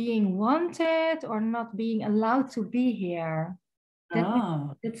being wanted or not being allowed to be here.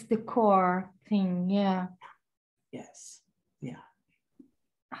 That's the core thing. Yeah. Yes. Yeah.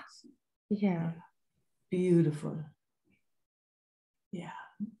 Yeah. Beautiful. Yeah.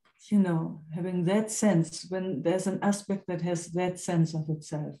 You know, having that sense, when there's an aspect that has that sense of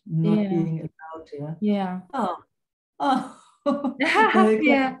itself, not being allowed here. Yeah.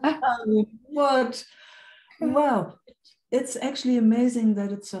 Yeah. What? Wow. It's actually amazing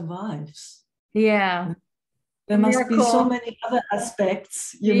that it survives. Yeah. There must be so many other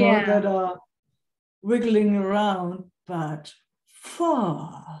aspects, you know, that are wiggling around, but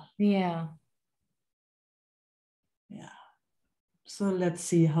yeah. So let's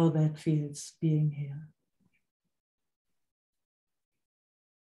see how that feels being here.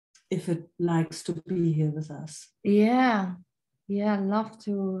 If it likes to be here with us. Yeah. Yeah, love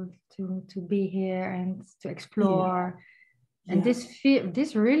to be here and to explore. Yeah. And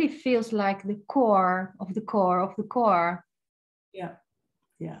this really feels like the core of the core of the core. Yeah.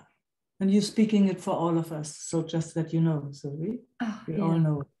 Yeah. And you're speaking it for all of us. So just that you know, so we all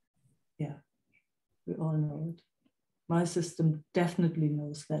know it. Yeah. We all know it. My system definitely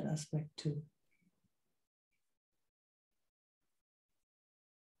knows that aspect too.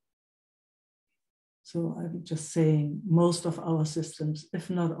 So I'm just saying most of our systems, if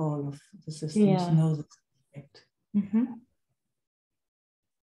not all of the systems, know this aspect.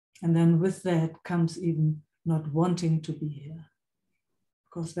 And then with that comes even not wanting to be here.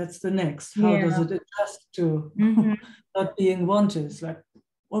 Because that's the next. How does it adjust to not being wanted? It's like,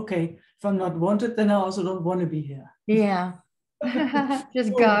 okay, if I'm not wanted, then I also don't want to be here. Yeah.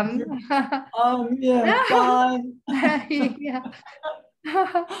 Just gone. Bye.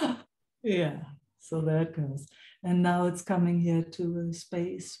 Yeah. So that goes. And now it's coming here to a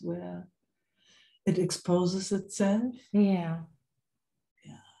space where It exposes itself. Yeah.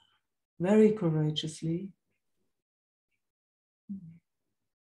 Very courageously.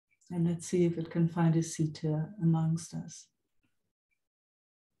 And let's see if it can find a seat here amongst us.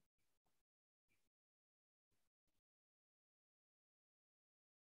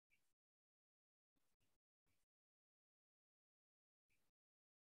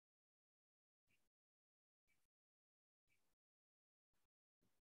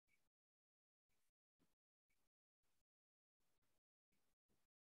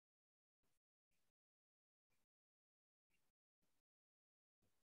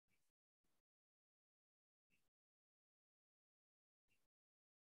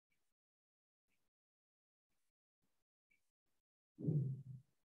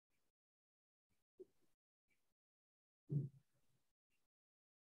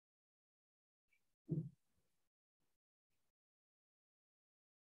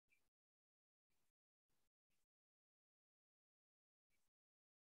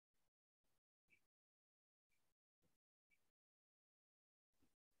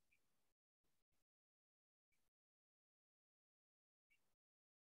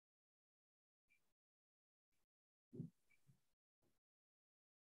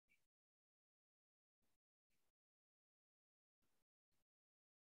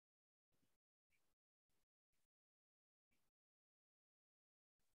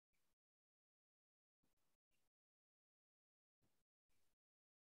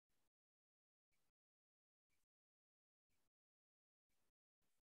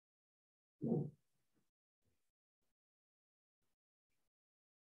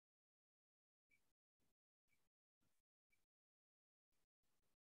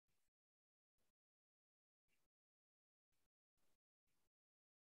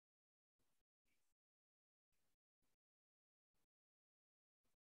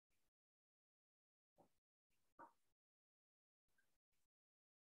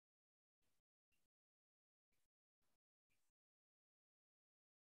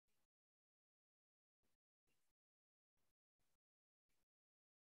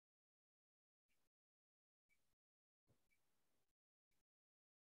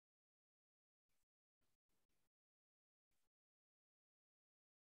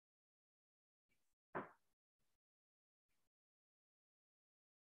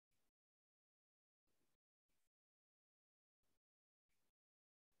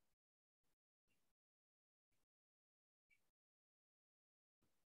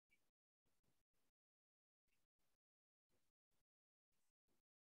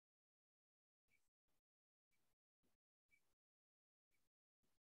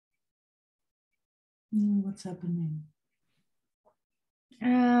 What's happening?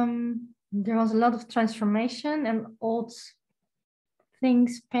 There was a lot of transformation and old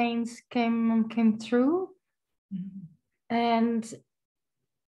things, pains came through. Mhm. And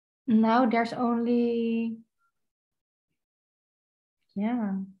now there's only,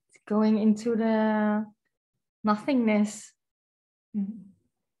 going into the nothingness. Mhm.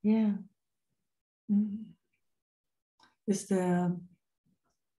 Yeah. Mhm. Is there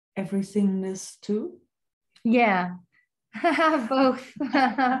everythingness too? Yeah. Both.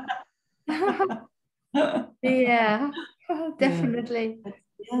 Yeah, definitely.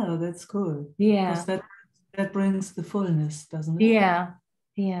 Yeah, that's cool. Yeah. Because that brings the fullness, doesn't it? Yeah.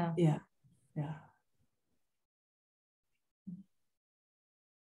 Yeah. Yeah. Yeah.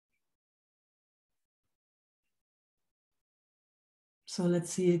 So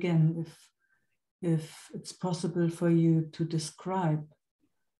let's see again if it's possible for you to describe,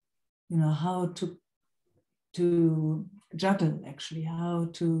 how to juggle, actually, how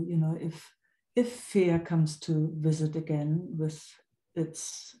to, if fear comes to visit again with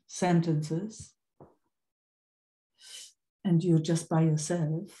its sentences and you're just by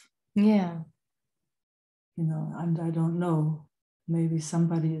yourself, Yeah. and I don't know, maybe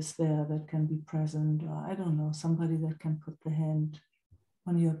somebody is there that can be present, or I don't know, somebody that can put the hand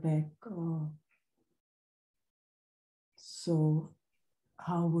on your back, or so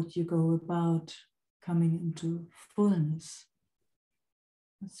how would you go about coming into fullness?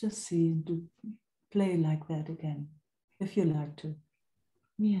 Let's just see and play like that again, if you like to.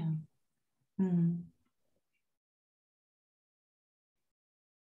 Yeah. Mm.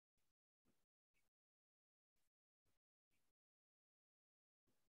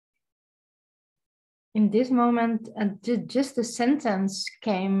 In this moment, just the sentence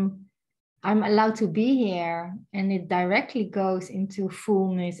came, I'm allowed to be here. And it directly goes into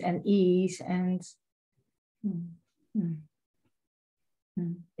fullness and ease. And Mm. Mm.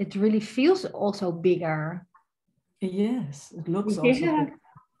 Mm. it really feels also bigger. Yes, it looks also big.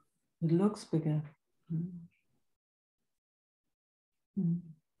 It looks bigger. Mm. Mm.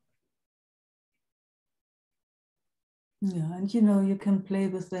 Yeah, and you can play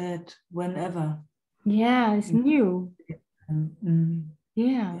with that whenever. Yeah, it's new.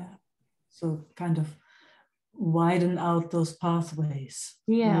 Yeah. Yeah. So kind of widen out those pathways.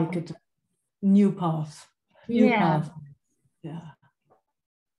 Yeah. Make it a new path. New Yeah. path. Yeah.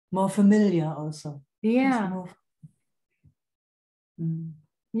 More familiar also. Yeah. More. Mm.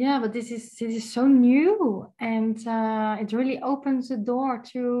 Yeah, but this is so new, and it really opens the door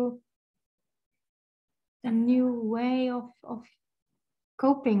to a new way of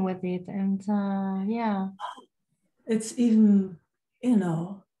coping with it. And yeah. It's even,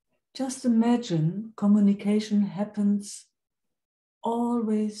 just imagine communication happens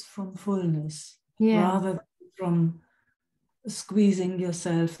always from fullness, Yeah. rather than from squeezing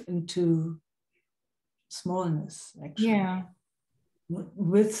yourself into smallness, actually. Yeah.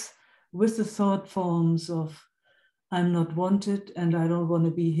 With the thought forms of I'm not wanted and I don't want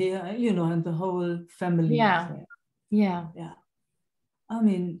to be here, and the whole family Yeah. affair. Yeah. Yeah. I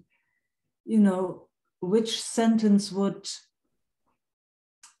mean, which sentence would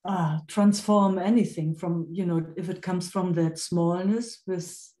transform anything from, if it comes from that smallness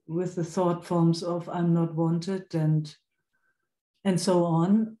with the thought forms of I'm not wanted and so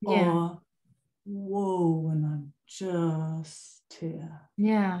on, Yeah. or whoa, and I'm just here.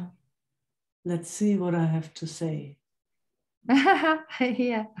 Yeah. Let's see what I have to say.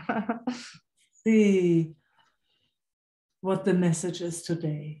 Yeah. See what the message is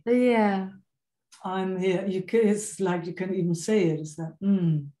today. Yeah. I'm here. It's like you can even say it. It's like,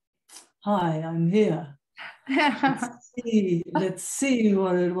 hi, I'm here. Let's see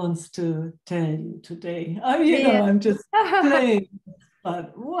what it wants to tell you today. I'm just playing,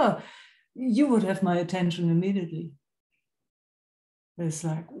 but well, you would have my attention immediately. It's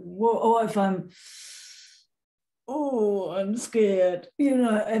like, whoa, if I'm scared.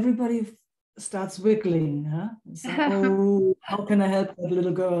 Everybody starts wiggling, huh? It's like, how can I help that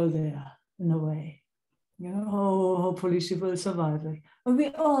little girl there in a way? Hopefully she will survive it. But we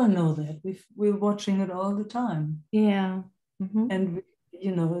all know that. We're watching it all the time. Yeah. Mm-hmm. And,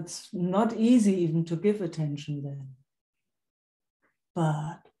 it's not easy even to give attention then.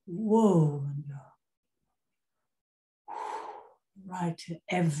 But, whoa, right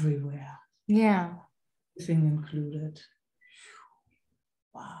everywhere. Yeah. Everything included.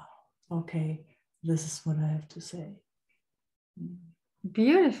 Wow. Okay, this is what I have to say.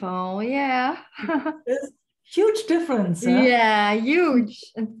 Beautiful. Yeah. There's huge difference. Huh? Yeah, huge.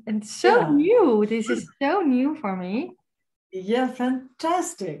 And so new. This is so new for me. Yeah,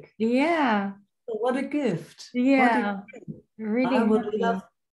 fantastic. Yeah. What a gift. Yeah. Really I would happy. love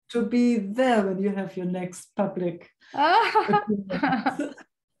to be there when you have your next public.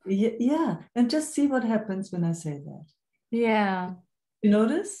 Yeah, and just see what happens when I say that. Yeah. You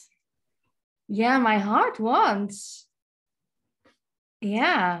notice? Yeah, my heart wants.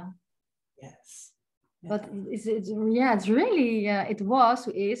 Yeah. Yes. But it's really, it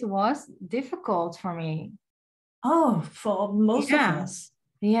was difficult for me. Oh, for most of us.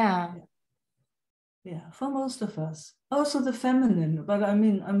 Yeah. Yeah, for most of us. Also the feminine, but I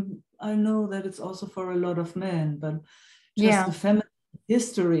mean, I know that it's also for a lot of men, but just the feminine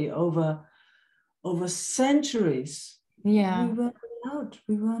history over centuries. Yeah.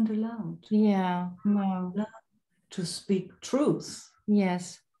 We weren't allowed. Yeah. No. To speak truth.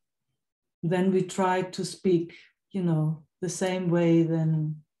 Yes. Then we tried to speak, the same way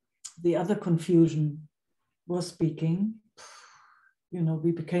than the other confusion was speaking.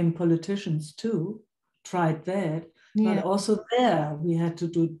 We became politicians too, tried that, but also there we had to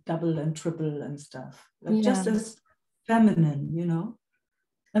do double and triple and stuff. Just as feminine,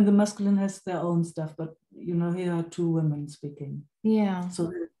 and the masculine has their own stuff, but here are two women speaking. Yeah. So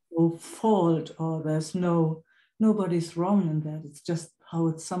there's no fault or there's nobody's wrong in that. It's just how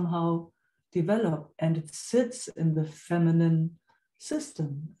it's somehow developed, and it sits in the feminine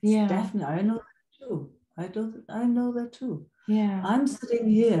system. It's definitely, I know that too. I know that too. Yeah. I'm sitting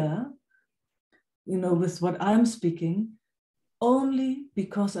here, with what I'm speaking, only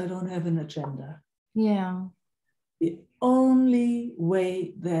because I don't have an agenda. Yeah. The only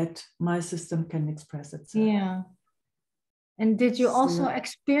way that my system can express itself. Yeah. And did you also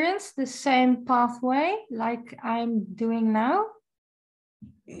experience the same pathway like I'm doing now?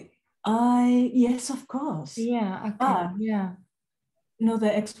 Yes, of course. Yeah, okay. But, yeah.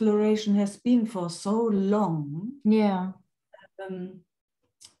 The exploration has been for so long. Yeah.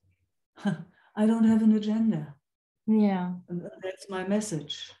 I don't have an agenda. Yeah. And that's my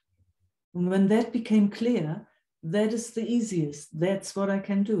message. And when that became clear, that is the easiest. That's what I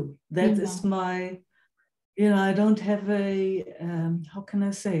can do. That is my, I don't have a, how can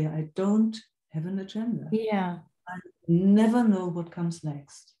I say, I don't have an agenda. Yeah. I never know what comes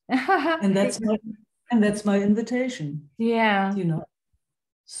next. And that's my invitation. Yeah.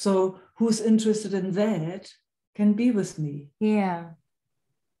 So who's interested in that can be with me. Yeah.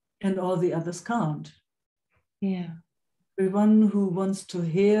 And all the others can't. Yeah. Everyone who wants to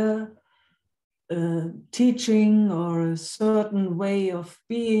hear teaching or a certain way of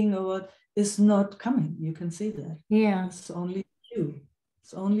being or what is not coming. You can see that. Yeah. It's only a few.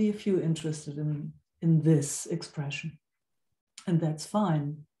 It's only a few interested in this expression. And that's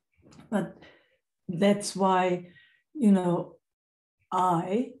fine. But that's why,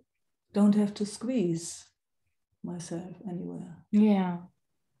 I don't have to squeeze myself anywhere. Yeah.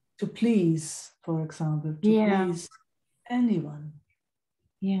 To please, for example, to please anyone.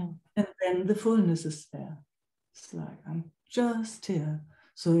 Yeah. And then the fullness is there. It's like, I'm just here.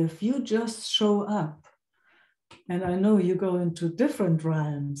 So if you just show up, and I know you go into different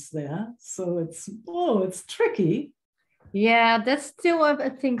realms there, so it's tricky. Yeah, that's still a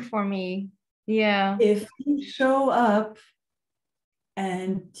thing for me. Yeah. If you show up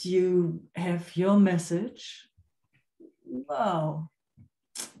and you have your message, wow.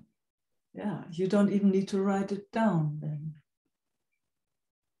 Yeah, you don't even need to write it down then.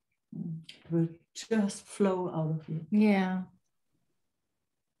 It will just flow out of you. Yeah.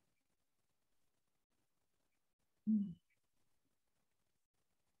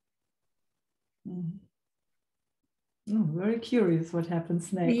 Oh, very curious what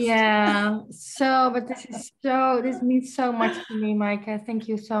happens next. Yeah. But this means so much to me, Meike. Thank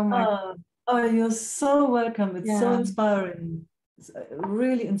you so much. Oh, you're so welcome. It's so inspiring. It's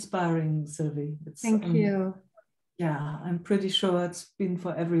really inspiring, Sylvie. Thank you. Yeah, I'm pretty sure it's been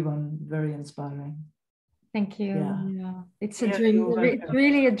for everyone very inspiring. Thank you. Yeah. It's a dream. It's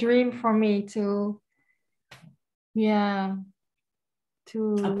really a dream for me to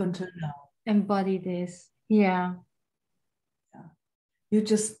up until now embody this. Yeah. You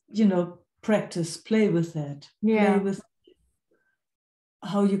just, practice, play with that. Yeah. Play with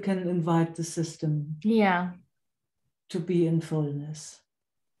how you can invite the system. Yeah. To be in fullness.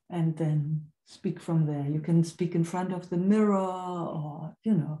 And then speak from there. You can speak in front of the mirror, or,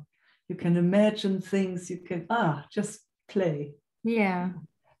 you can imagine things. You can, just play. Yeah.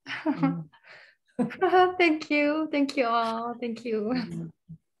 Thank you. Thank you all. Thank you.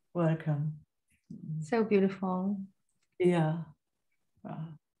 Welcome. So beautiful. Yeah.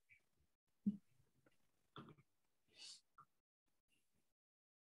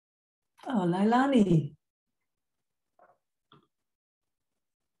 Oh, Lailani.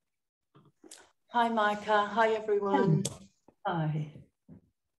 Hi, Meike. Hi, everyone. Hi.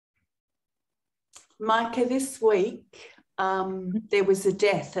 Meike, this week, there was a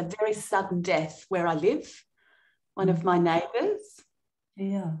death, a very sudden death where I live, one of my neighbours.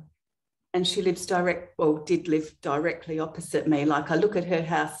 Yeah. And she did live directly opposite me. Like, I look at her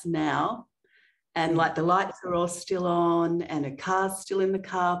house now and like the lights are all still on and her car's still in the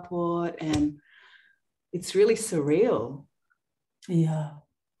carport, and it's really surreal. Yeah,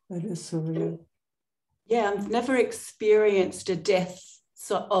 that is surreal. Yeah, I've never experienced a death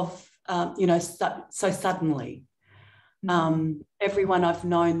so suddenly. Everyone I've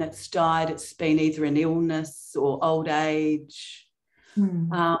known that's died, it's been either an illness or old age.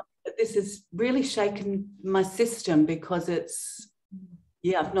 But this has really shaken my system because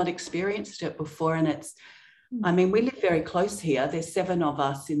I've not experienced it before. And we live very close here. There's 7 of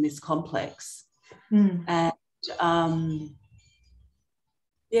us in this complex. And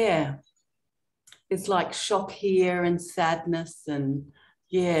it's like shock here and sadness and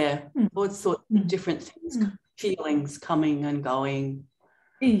all sorts of different things, feelings coming and going.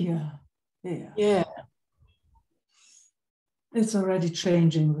 Yeah. It's already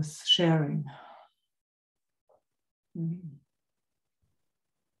changing with sharing. Yeah.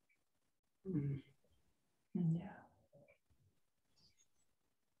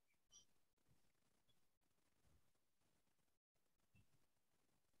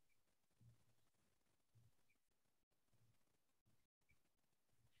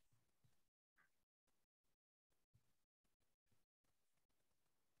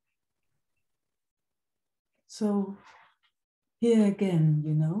 So here again,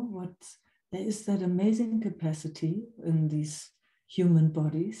 there is that amazing capacity in these human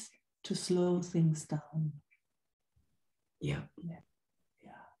bodies to slow things down. Yeah.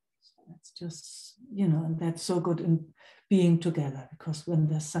 So that's just, and that's so good in being together, because when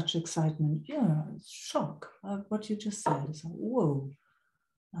there's such excitement, it's shock. What you just said is like, whoa,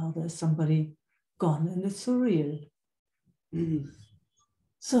 now there's somebody gone, and it's surreal. Mm.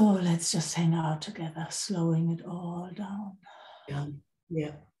 So let's just hang out together, slowing it all down. Yeah,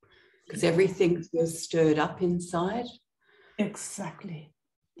 yeah. Because everything feels stirred up inside. Exactly.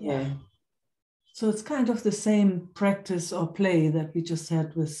 Yeah. So it's kind of the same practice or play that we just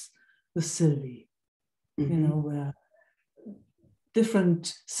had with Sylvie, Mm-hmm. you know, where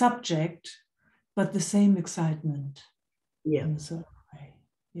different subject, but the same excitement. Yeah. In a certain way.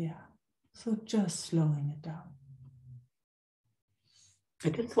 Yeah. So just slowing it down. I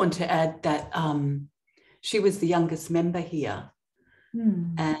just want to add that she was the youngest member here.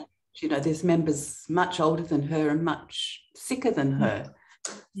 And, you know, there's members much older than her and much sicker than her.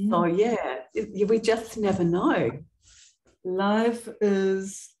 So, yeah, we just never know. Life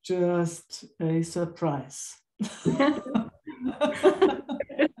is just a surprise. Yeah.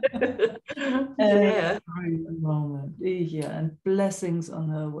 Every moment. Yeah, and blessings on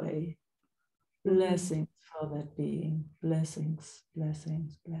her way. Blessings for that being. Blessings,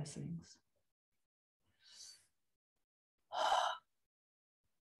 blessings, blessings.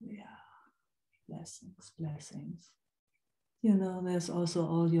 Yeah, blessings, blessings. You know, there's also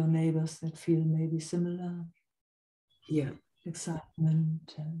all your neighbors that feel maybe similar. Yeah.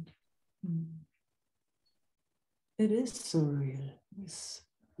 Excitement and it is surreal. This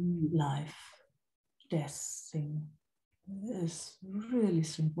life, death thing. It is really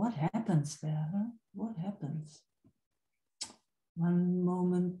strange. What happens there? Huh? What happens? One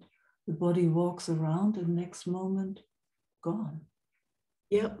moment the body walks around, and next moment gone.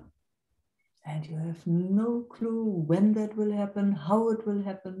 Yep. And you have no clue when that will happen, how it will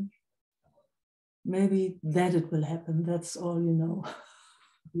happen. Maybe that it will happen. That's all you know.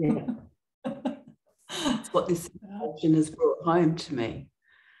 Yeah. That's what this situation has brought home to me.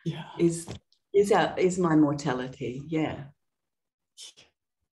 Yeah. Is my mortality. Yeah.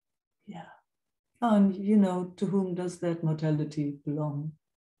 Yeah. And you know, to whom does that mortality belong?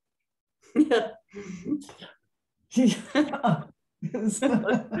 Yeah. Yeah.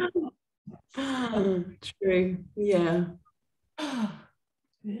 True. Yeah.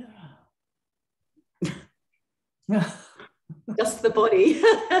 Yeah. Just the body.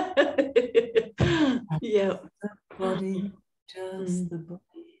 Yeah. The body, just the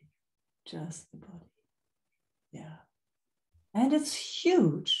body, just the body. Yeah. And it's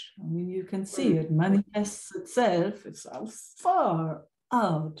huge. I mean, you can see it manifests itself. It's far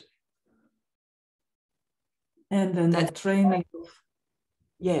out. And then that training.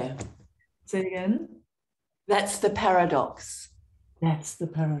 Yeah. Say again? That's the paradox. That's the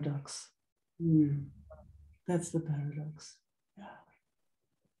paradox. That's the paradox. Yeah.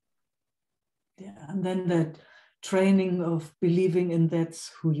 Yeah. And then that training of believing in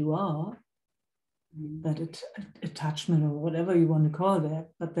that's who you are, that attachment or whatever you want to call that,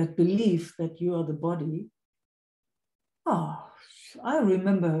 but that belief that you are the body. Oh, I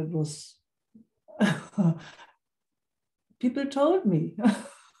remember it was, people told me.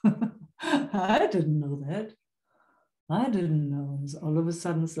 I didn't know that. I didn't know. And all of a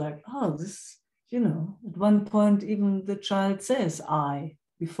sudden it's like, oh, this, you know, at one point even the child says I,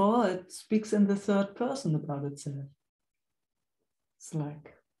 before it speaks in the third person about itself. It's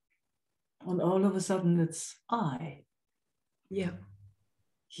like, and all of a sudden it's I. Yeah.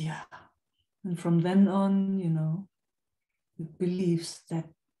 Yeah. And from then on, you know, it believes that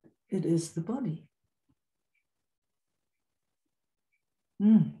it is the body.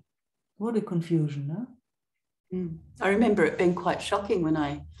 What a confusion, huh? I remember it being quite shocking when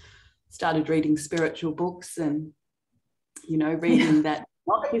I started reading spiritual books and, you know, reading that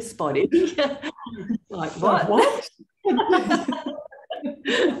not his body. Like what? What?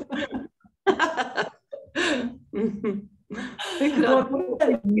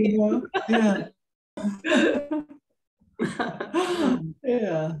 Yeah.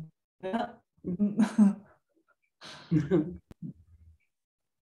 Yeah. Yeah.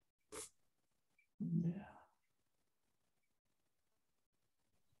 Yeah.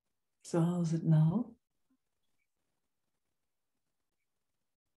 So how's it now?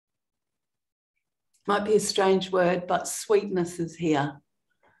 Might be a strange word, but sweetness is here.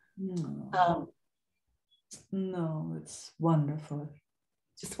 No, it's wonderful.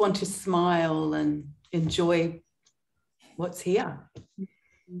 Just want to smile and enjoy what's here.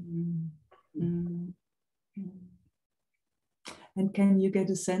 And can you get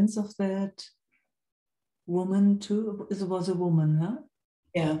a sense of that woman too? It was a woman, huh?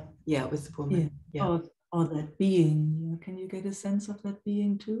 Yeah, it was a woman. Yeah. Or that being. You know, can you get a sense of that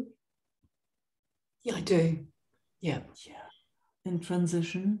being too? Yeah, I do. Yeah. Yeah. In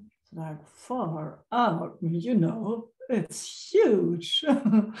transition, it's like far out, you know, it's huge.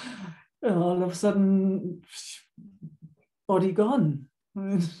 all of a sudden, body gone.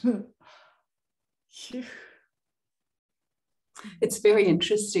 It's very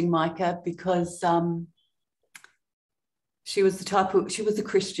interesting, Meike, because she was a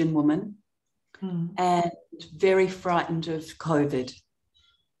Christian woman and very frightened of COVID.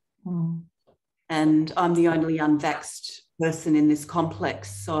 And I'm the only unvaxxed person in this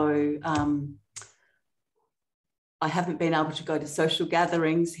complex. So I haven't been able to go to social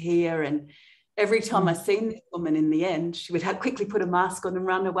gatherings here. And every time I seen this woman, in the end, she would quickly put a mask on and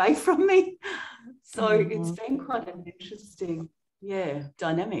run away from me. So it's been quite an interesting,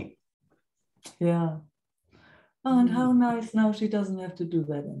 dynamic. Yeah. Oh, and how nice now she doesn't have to do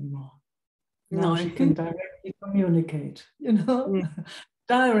that anymore. Now she can directly communicate,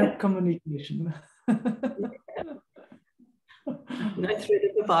 direct communication. No threat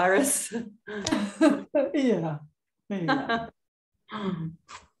of the virus. Yeah.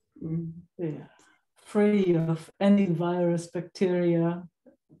 Free of any virus, bacteria,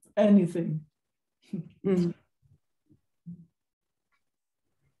 anything.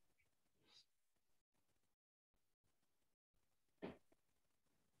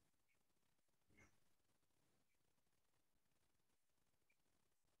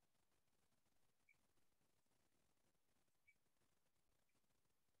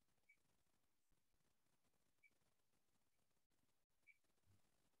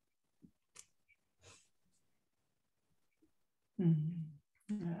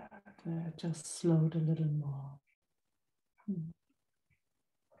 Yeah, just slowed a little more.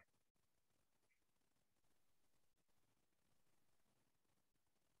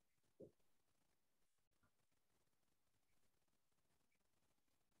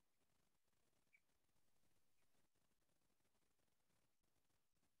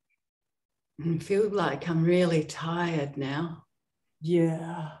 I feel like I'm really tired now.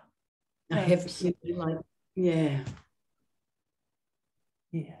 Yeah. I have, yeah.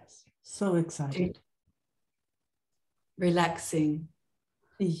 Yes. So excited. Relaxing.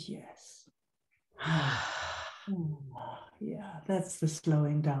 Yes. Yeah, that's the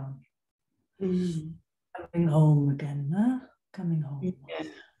slowing down. Coming home again, huh? Coming home.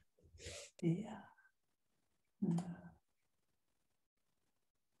 Yeah.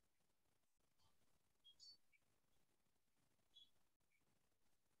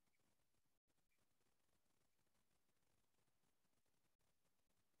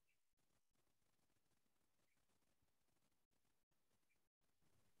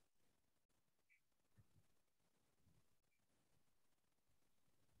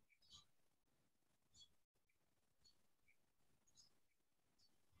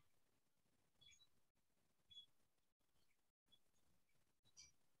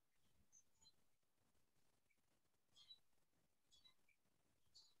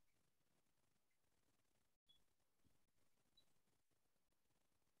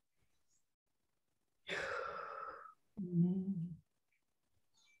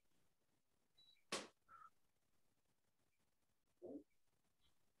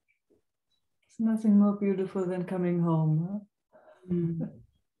 It's nothing more beautiful than coming home, huh?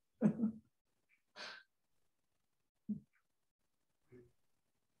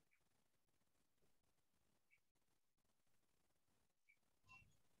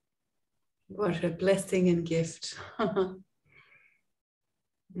 What a blessing and gift.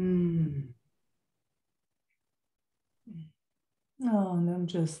 Oh, and I'm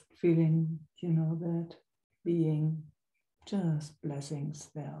just feeling, that being just blessings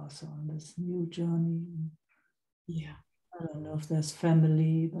there also on this new journey. Yeah. I don't know if there's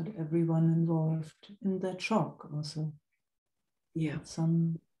family, but everyone involved in that shock also. Yeah.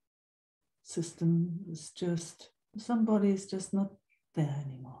 Some system is just, somebody is just not there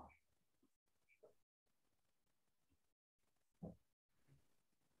anymore.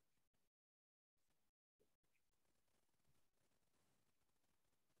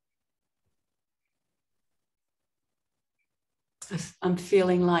 I'm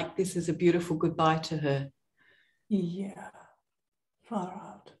feeling like this is a beautiful goodbye to her. Yeah, far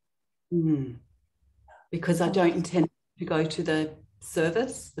out. Because I don't intend to go to the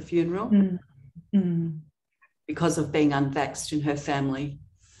service, the funeral, because of being unvaxxed in her family,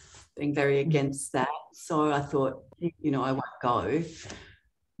 being very against that. So I thought, I won't go.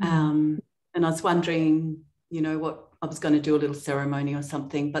 And I was wondering, what I was going to do, a little ceremony or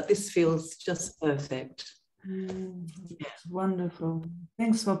something, but this feels just perfect. It's wonderful.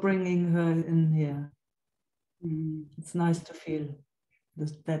 Thanks for bringing her in here. It's nice to feel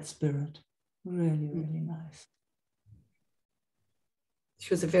that spirit. Really, really nice.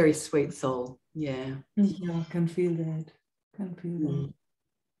 She was a very sweet soul. Yeah. Yeah, I can feel that. Can feel that.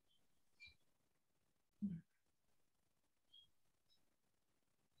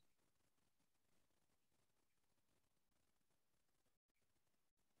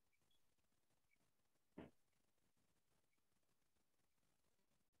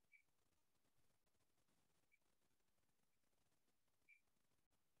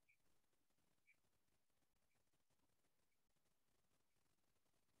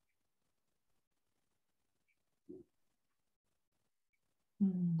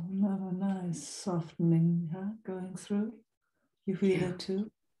 nice softening, huh? Going through. You feel it too?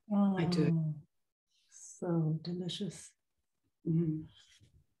 Oh, I do. So delicious. Mm.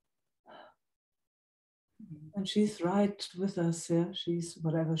 And she's right with us, yeah. She's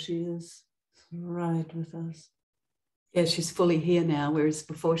whatever she is, right with us. Yeah, she's fully here now, whereas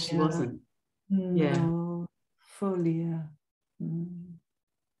before she wasn't. Yeah. No, fully, yeah. Mm.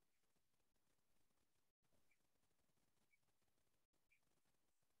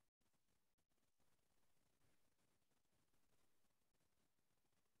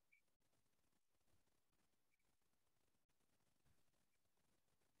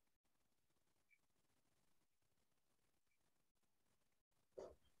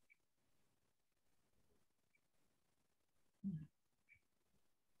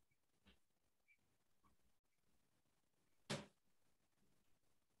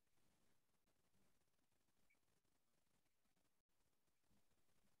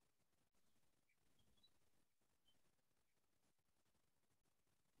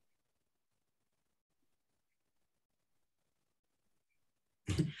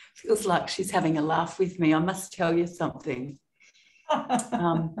 Feels like she's having a laugh with me. I must tell you something.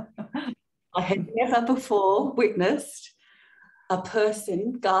 I had never before witnessed a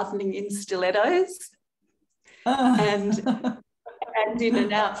person gardening in stilettos and in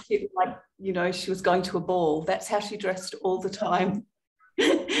an outfit like, you know, she was going to a ball. That's how she dressed all the time.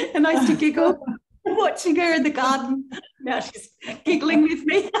 And I used to giggle watching her in the garden. Now she's giggling with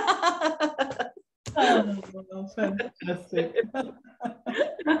me. Oh, fantastic.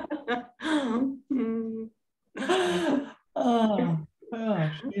 Oh,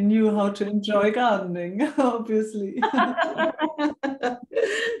 gosh, she knew how to enjoy gardening, obviously.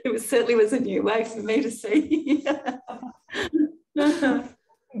 It certainly was a new way for me to see.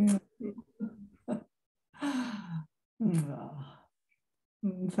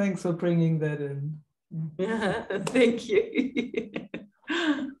 Thanks for bringing that in. Thank you.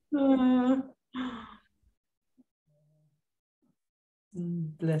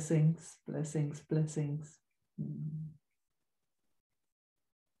 Blessings, blessings, blessings.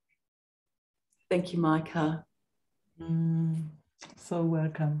 Thank you, Meike. So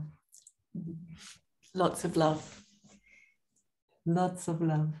welcome. Lots of love. Lots of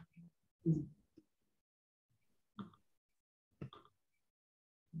love.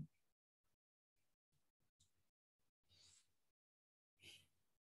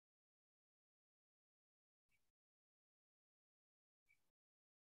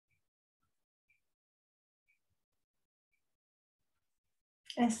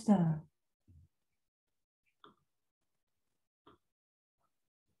 Esther.